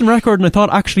decent record, and I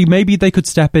thought actually maybe they could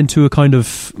step into a kind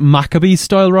of Maccabee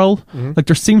style role. Like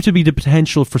there seemed to be the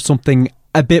potential for something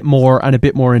a bit more and a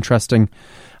bit more interesting.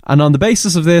 And on the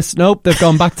basis of this, nope, they've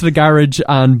gone back to the garage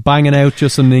and banging out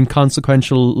just an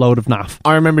inconsequential load of naff.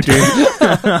 I remember doing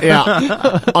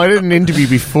I did an interview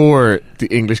before the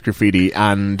English Graffiti,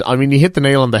 and I mean, you hit the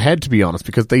nail on the head, to be honest,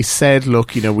 because they said,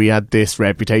 look, you know, we had this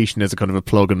reputation as a kind of a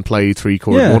plug and play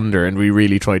 3-chord wonder, and we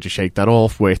really tried to shake that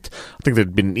off with, I think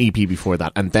there'd been an EP before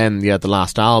that, and then the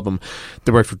last album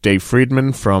they worked with Dave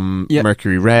Friedman from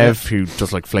Mercury Rev, who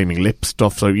does like Flaming Lips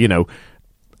stuff, so you know,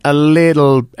 a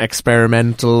little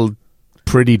experimental,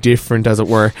 pretty different as it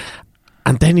were.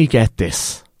 And then you get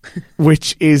this,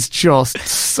 which is just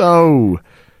so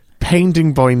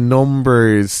painting by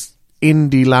numbers,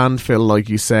 indie landfill, like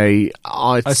you say.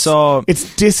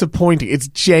 It's disappointing. It's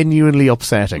genuinely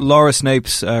upsetting. Laura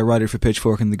Snapes, writer for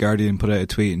Pitchfork and The Guardian, put out a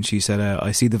tweet and she said,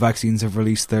 I see the Vaccines have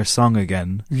released their song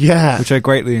again. Yeah. Which I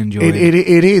greatly enjoyed. It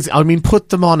is. I mean, put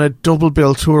them on a double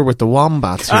bill tour with the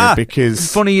Wombats here,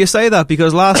 because... Funny you say that,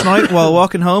 because last night while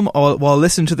walking home, while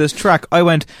listening to this track, I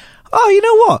went... Oh, you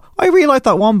know what? I really like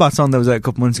that Wombat song that was out a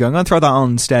couple months ago. I'm going to throw that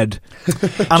on instead.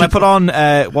 And I put on,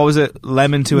 what was it?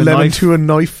 Lemon to a Knife. To a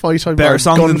Knife Fight. Better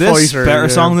song than this. Better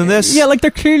song than this. Yeah, like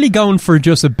they're clearly going for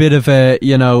just a bit of a,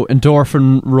 you know,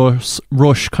 endorphin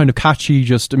rush, kind of catchy,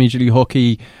 just immediately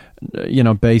hooky, you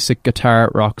know, basic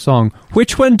guitar rock song.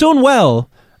 Which, when done well,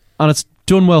 and it's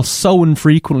done well so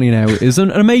infrequently now, is an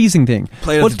amazing thing.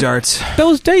 Played at the darts.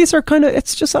 Those days are kind of,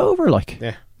 it's just over, like.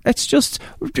 Yeah. It's just,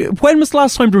 when was the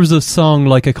last time there was a song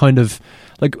like a kind of,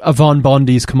 like a Von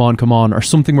Bondi's Come On, or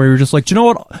something where you're just like, do you know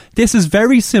what, this is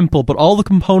very simple, but all the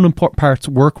component parts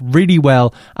work really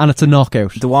well, and it's a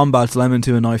knockout. The Wombats, Lemon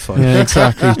to a Knife Fight. Yeah,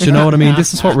 exactly. Do you know what I mean?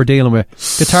 This is what we're dealing with.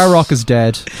 Guitar rock is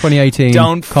dead. 2018. It's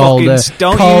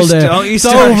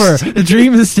over. The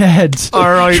dream is dead. All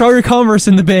right. Throw your commerce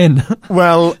in the bin.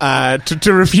 Well,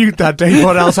 to refute that, Dave,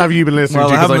 what else have you been listening to?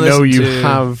 Because I know you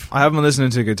have. I haven't been listening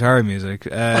to guitar music.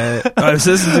 I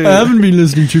haven't been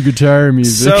listening to guitar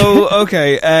music. So,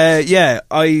 okay.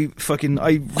 I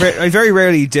very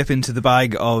rarely dip into the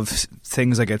bag of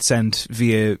things I get sent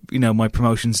via, my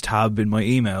promotions tab in my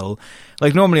email.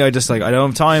 Like, normally I just, I don't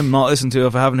have time, not listen to it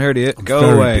if I haven't heard of it.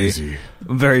 Go away. Busy.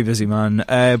 I'm very busy, man.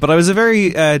 But I was a very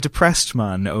depressed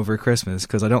man over Christmas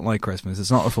because I don't like Christmas.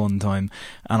 It's not a fun time.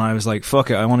 And I was like,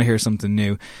 fuck it, I want to hear something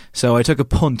new. So I took a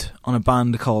punt on a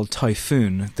band called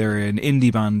Typhoon. They're an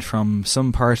indie band from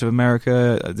some part of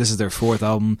America. This is their 4th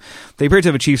album. They appear to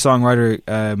have a chief songwriter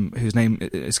whose name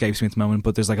escapes me at the moment,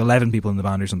 but there's 11 people in the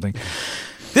band or something.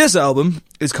 This album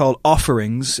is called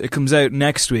Offerings. It comes out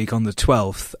next week on the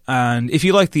 12th. And if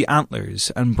you like the Antlers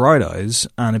and Bright Eyes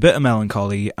and a bit of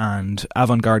melancholy and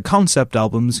avant-garde concept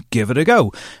albums, give it a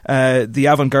go. The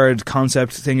avant-garde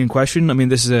concept thing in question,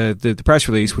 this is the press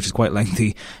release, which is quite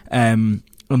lengthy.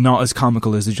 Not as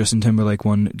comical as the Justin Timberlake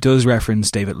one, does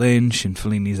reference David Lynch and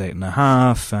Fellini's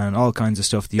 8.5 and all kinds of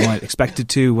stuff that you might expect it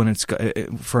to when it's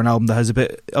for an album that has a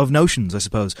bit of notions, I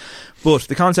suppose. But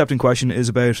the concept in question is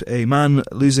about a man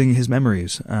losing his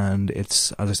memories, and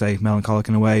it's, as I say, melancholic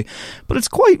in a way, but it's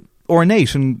quite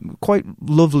ornate and quite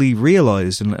lovely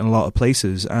realised in a lot of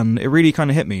places, and it really kind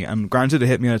of hit me. And granted, it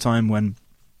hit me at a time when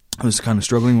I was kind of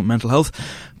struggling with mental health,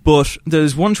 but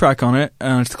there's one track on it,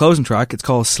 and it's the closing track. It's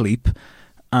called Sleep.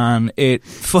 And it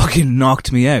fucking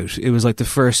knocked me out. It was like the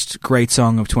first great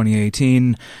song of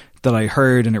 2018 that I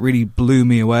heard, and it really blew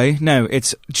me away. Now,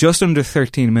 it's just under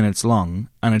 13 minutes long,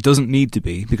 and it doesn't need to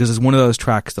be, because it's one of those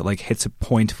tracks that hits a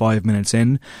 0.5 minutes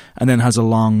in and then has a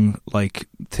long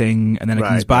thing, and then it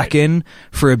comes back in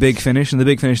for a big finish. And the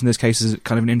big finish in this case is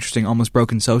kind of an interesting, almost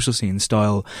Broken Social Scene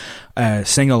style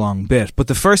sing-along bit. But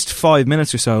the first 5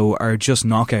 minutes or so are just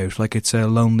knockout. It's a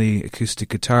lonely acoustic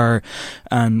guitar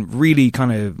and really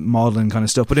kind of maudlin kind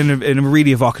of stuff, but in a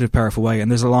really evocative, powerful way.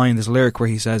 And there's a lyric where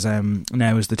he says,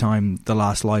 now is the time the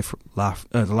last life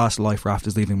raft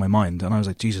is leaving my mind. And I was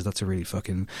like, Jesus, that's a really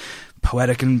fucking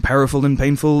poetic and powerful and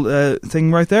painful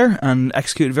thing right there, and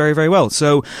executed very, very well.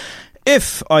 So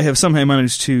if I have somehow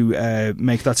managed to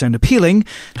make that sound appealing,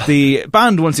 the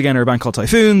band, once again, are a band called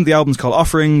Typhoon. The album's called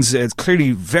Offerings. It's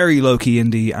clearly very low-key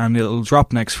indie, and it'll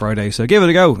drop next Friday, so give it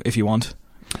a go if you want.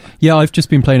 Yeah, I've just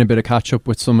been playing a bit of catch-up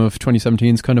with some of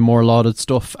 2017's kind of more lauded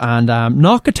stuff, and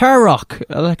not guitar rock,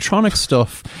 electronic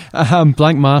stuff.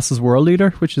 Blank Mass's World Leader,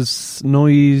 which is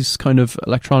noise kind of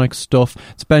electronic stuff.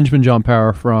 It's Benjamin John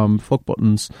Power from Fuck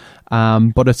Buttons,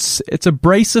 but it's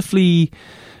abrasively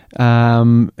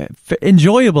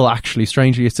enjoyable, actually.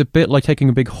 Strangely, it's a bit like taking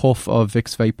a big huff of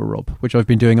Vicks Vapor Rub, which I've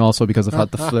been doing also because I've had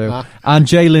the flu. And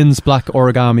Jay Lynn's Black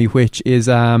Origami, which is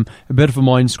a bit of a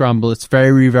mind scramble. It's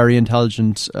very, very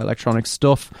intelligent electronic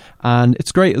stuff, and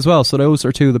it's great as well. So those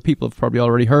are two that people have probably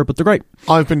already heard, but they're great.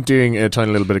 I've been doing a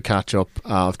tiny little bit of catch up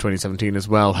of 2017 as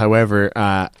well. However,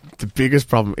 the biggest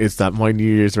problem is that my New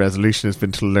Year's resolution has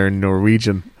been to learn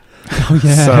Norwegian. Oh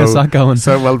yeah, how's that going?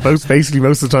 So, well, most of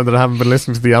the time that I haven't been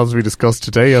listening to the albums we discussed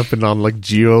today, I've been on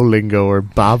Duolingo or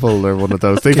Babbel or one of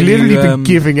those. They've literally been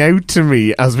giving out to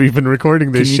me as we've been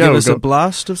recording this show. Can you give us a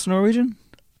blast of Norwegian?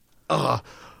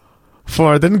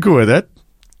 For den gode. I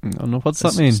don't know, what's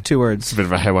that mean? It's 2 words. It's a bit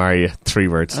of a how are you, 3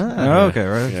 words. Okay,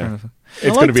 right. Yeah.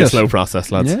 It's going to be a slow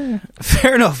process, lads. Yeah.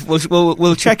 Fair enough.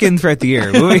 We'll check in throughout the year.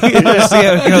 We'll see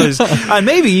how it goes. And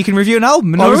maybe you can review an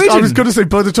album in Norwegian. I was going to say,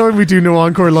 by the time we do No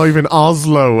Encore Live in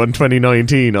Oslo in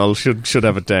 2019, I should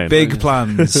have it down. Big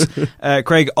plans.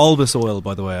 Craig, Albus Oil,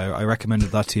 by the way, I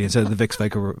recommended that to you instead of the Vicks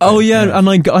Vapor. Oh yeah, and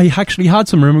I actually had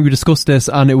some. Remember we discussed this,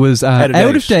 and it was out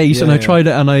of date, and I tried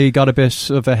it, and I got a bit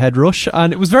of a head rush,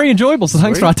 and it was very enjoyable. So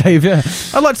thanks for that, Dave. Yeah,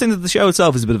 I'd like to think that the show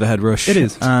itself is a bit of a head rush. It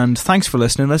is, and thanks for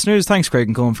listening, listeners. Thanks, Craig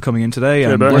and Colin, for coming in today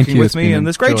and working with me and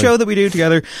this great show that we do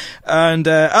together. And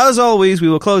as always, we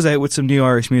will close out with some new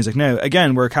Irish music. Now,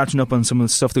 again, we're catching up on some of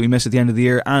the stuff that we missed at the end of the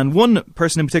year, and one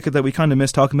person in particular that we kind of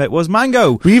missed talking about was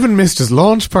Mango. We even missed his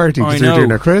launch party because we were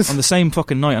doing our quiz on the same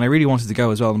fucking night, and I really wanted to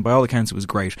go as well, and by all accounts it was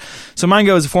great. So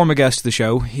Mango is a former guest of the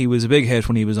show. He was a big hit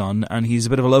when he was on, and he's a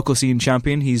bit of a local scene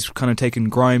champion. He's kind of taken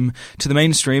grime to the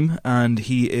mainstream, and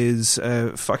he is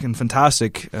a fucking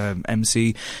fantastic MC.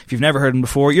 If you've never heard him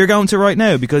before, you're going to right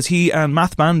now, because he and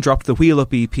Mathman dropped the Wheel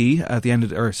Up EP at the end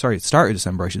of, it started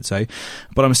December, I should say,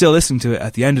 but I'm still listening to it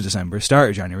at the end of December, start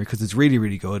of January, because it's really,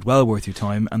 really good, well worth your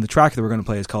time. And the track that we're going to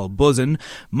play is called Buzzin'.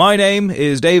 My name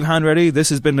is Dave Hanready. This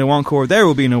has been No Encore. There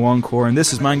will be No Encore, and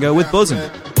this is Mango with Buzzin'.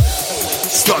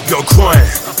 Stop your crying,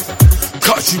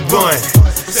 caught you blind.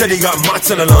 Said he got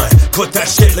mats on the line, cut that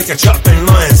shit like a chopping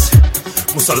lines.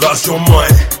 Must have lost your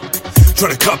mind. try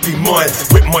to copy mine.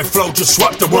 With my flow, just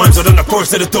swap the rhymes. I done the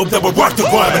first of the dope that will rock the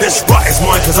vibe. But this spot is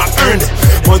mine cause I earned it.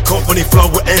 One company flow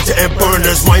with end-to-end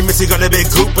burners. My missy got a big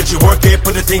group, but you work it,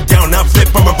 put the thing down, now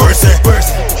flip and reverse it.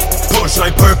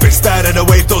 Punchline perfect, start of the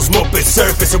wave, those Muppets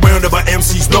surface. Surrounded by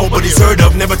MCs nobody's heard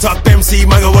of. Never top MC,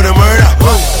 might go with a murder.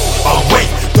 Oh wait,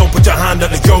 don't put your hand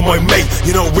on the girl, my mate.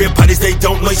 You know real paddies, they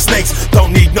don't like snakes. Don't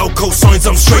need no cosigns,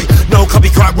 I'm straight. No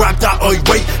copycat rap that I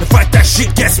rate. In fact, that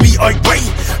shit gets me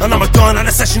irate. And I'm a gun on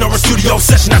a session or a studio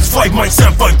session. That's 5 mics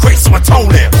and 5 crates, so I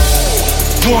told him.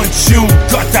 One tune,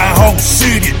 got that whole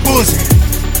city buzzing.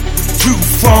 2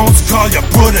 phones, call your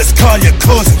brothers, call your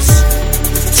cousins.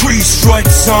 3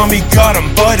 strikes on me, got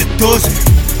 'em by the dozen.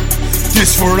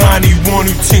 This for anyone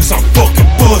who thinks I'm fucking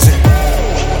buzzing.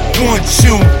 One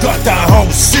tune, got that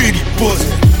whole city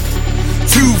buzzing.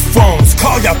 2 phones,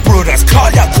 call your brothers,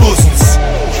 call your cousins.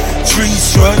 3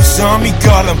 strikes on me,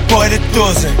 got 'em by the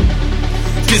dozen.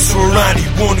 This for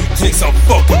anyone who thinks I'm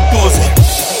fucking buzzing.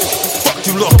 Fuck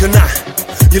you looking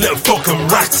at, you little fucking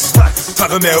rats.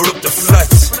 Talk 'em out up the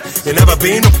flats. You never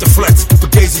been up the flats.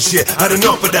 Fugazi shit, had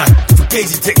enough of that.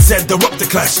 Fugazi ticks said they're up the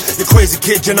clash. You crazy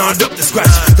kid, you're not up the scratch.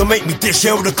 Don't make me dish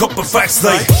out a couple facts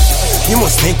like you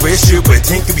must think we're stupid.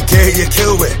 Think if we care, you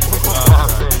kill it.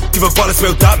 Give a bollocks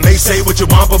about that, may say what you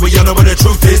want, but we all know what the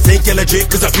truth is. Think you're legit,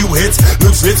 cause a few hits.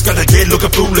 Loose lips got a kid looking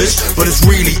foolish, but it's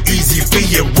really easy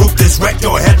being ruthless. Wreck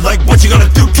your head like what you gonna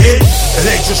do, kid? It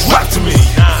ain't just rap to me,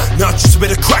 not just a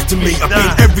bit of crack to me. I've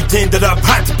been everything that I've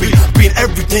had to be, been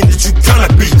everything that you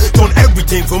cannot be. Done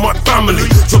everything for my family,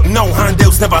 took no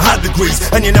handouts, never had degrees.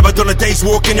 And you never done a day's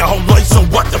work in your whole life, so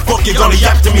what the fuck you gonna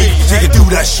yap to me? So you do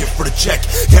that shit for the check,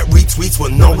 get retweets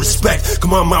with no respect.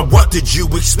 Come on man, what did you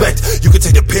expect? You could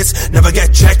take the piss, never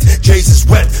get checked. Jay's is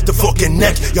wet, the fucking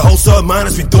neck. Your whole side man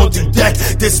has been done to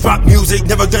death. This rap music,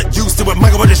 never get used to it.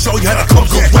 Michael wanna show you how to come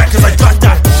correct, cause I got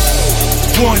that.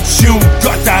 One tune,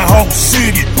 got that whole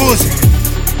city buzzing.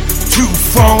 2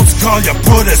 phones, call your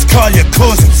brothers, call your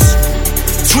cousins.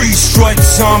 3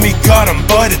 strikes on me, got 'em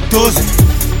by the dozen.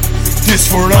 This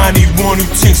for anyone who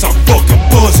thinks I'm fucking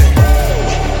buzzing.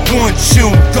 One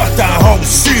tune, got that whole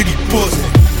city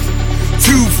buzzing.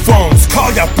 2 phones,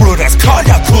 call your brothers, call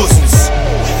your cousins.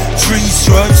 3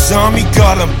 stripes on me,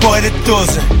 got 'em by the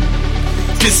dozen.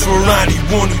 This for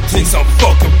anyone who thinks I'm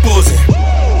fucking buzzing.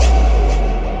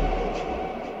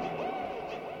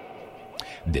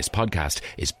 This podcast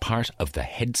is part of the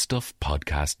Head Stuff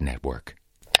Podcast Network.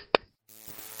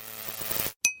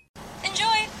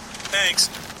 Enjoy! Thanks.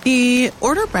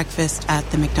 Order breakfast at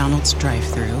the McDonald's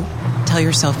drive-thru. Tell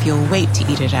yourself you'll wait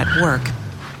to eat it at work,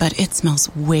 but it smells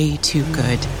way too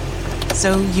good.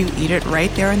 So you eat it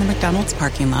right there in the McDonald's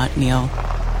parking lot, Neil.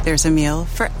 There's a meal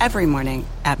for every morning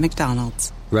at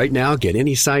McDonald's. Right now, get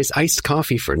any size iced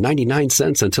coffee for 99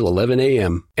 cents until 11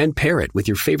 a.m. And pair it with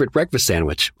your favorite breakfast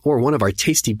sandwich or one of our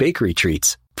tasty bakery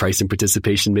treats. Price and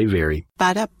participation may vary.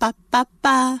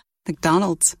 Ba-da-ba-ba-ba.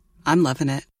 McDonald's. I'm loving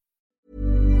it.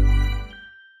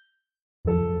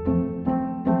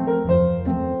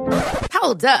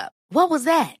 Hold up. What was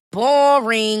that?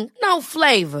 Boring. No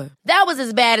flavor. That was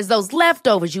as bad as those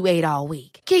leftovers you ate all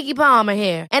week. Keke Palmer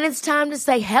here, and it's time to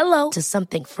say hello to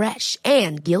something fresh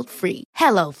and guilt-free.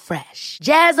 Hello Fresh.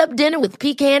 Jazz up dinner with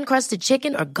pecan-crusted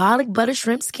chicken or garlic butter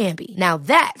shrimp scampi. Now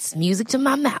that's music to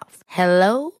my mouth.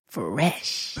 Hello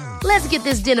Fresh. Let's get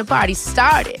this dinner party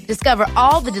started. Discover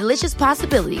all the delicious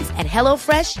possibilities at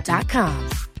HelloFresh.com.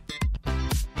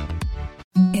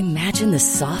 Imagine the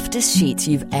softest sheets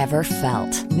you've ever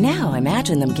felt. Now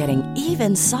imagine them getting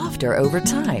even softer over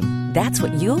time. That's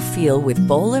what you'll feel with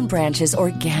Boll & Branch's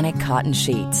organic cotton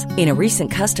sheets. In a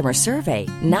recent customer survey,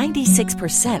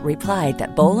 96% replied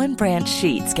that Boll & Branch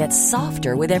sheets get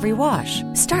softer with every wash.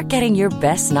 Start getting your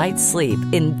best night's sleep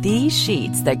in these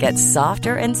sheets that get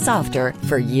softer and softer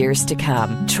for years to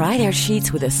come. Try their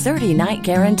sheets with a 30-night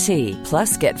guarantee.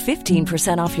 Plus, get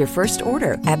 15% off your first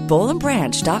order at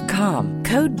bollandbranch.com.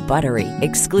 Code BUTTERY.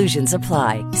 Exclusions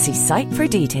apply. See site for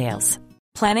details.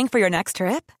 Planning for your next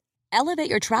trip? Elevate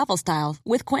your travel style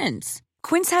with Quince.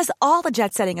 Quince has all the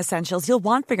jet-setting essentials you'll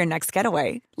want for your next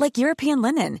getaway, like European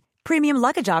linen, premium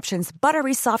luggage options,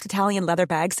 buttery soft Italian leather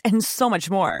bags, and so much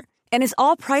more. And is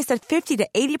all priced at 50 to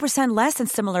 80% less than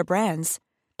similar brands.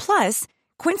 Plus,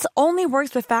 Quince only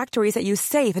works with factories that use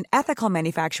safe and ethical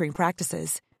manufacturing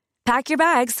practices. Pack your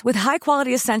bags with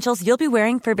high-quality essentials you'll be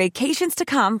wearing for vacations to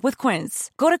come with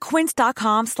Quince. Go to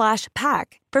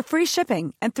quince.com/pack for free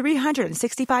shipping and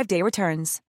 365-day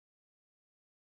returns.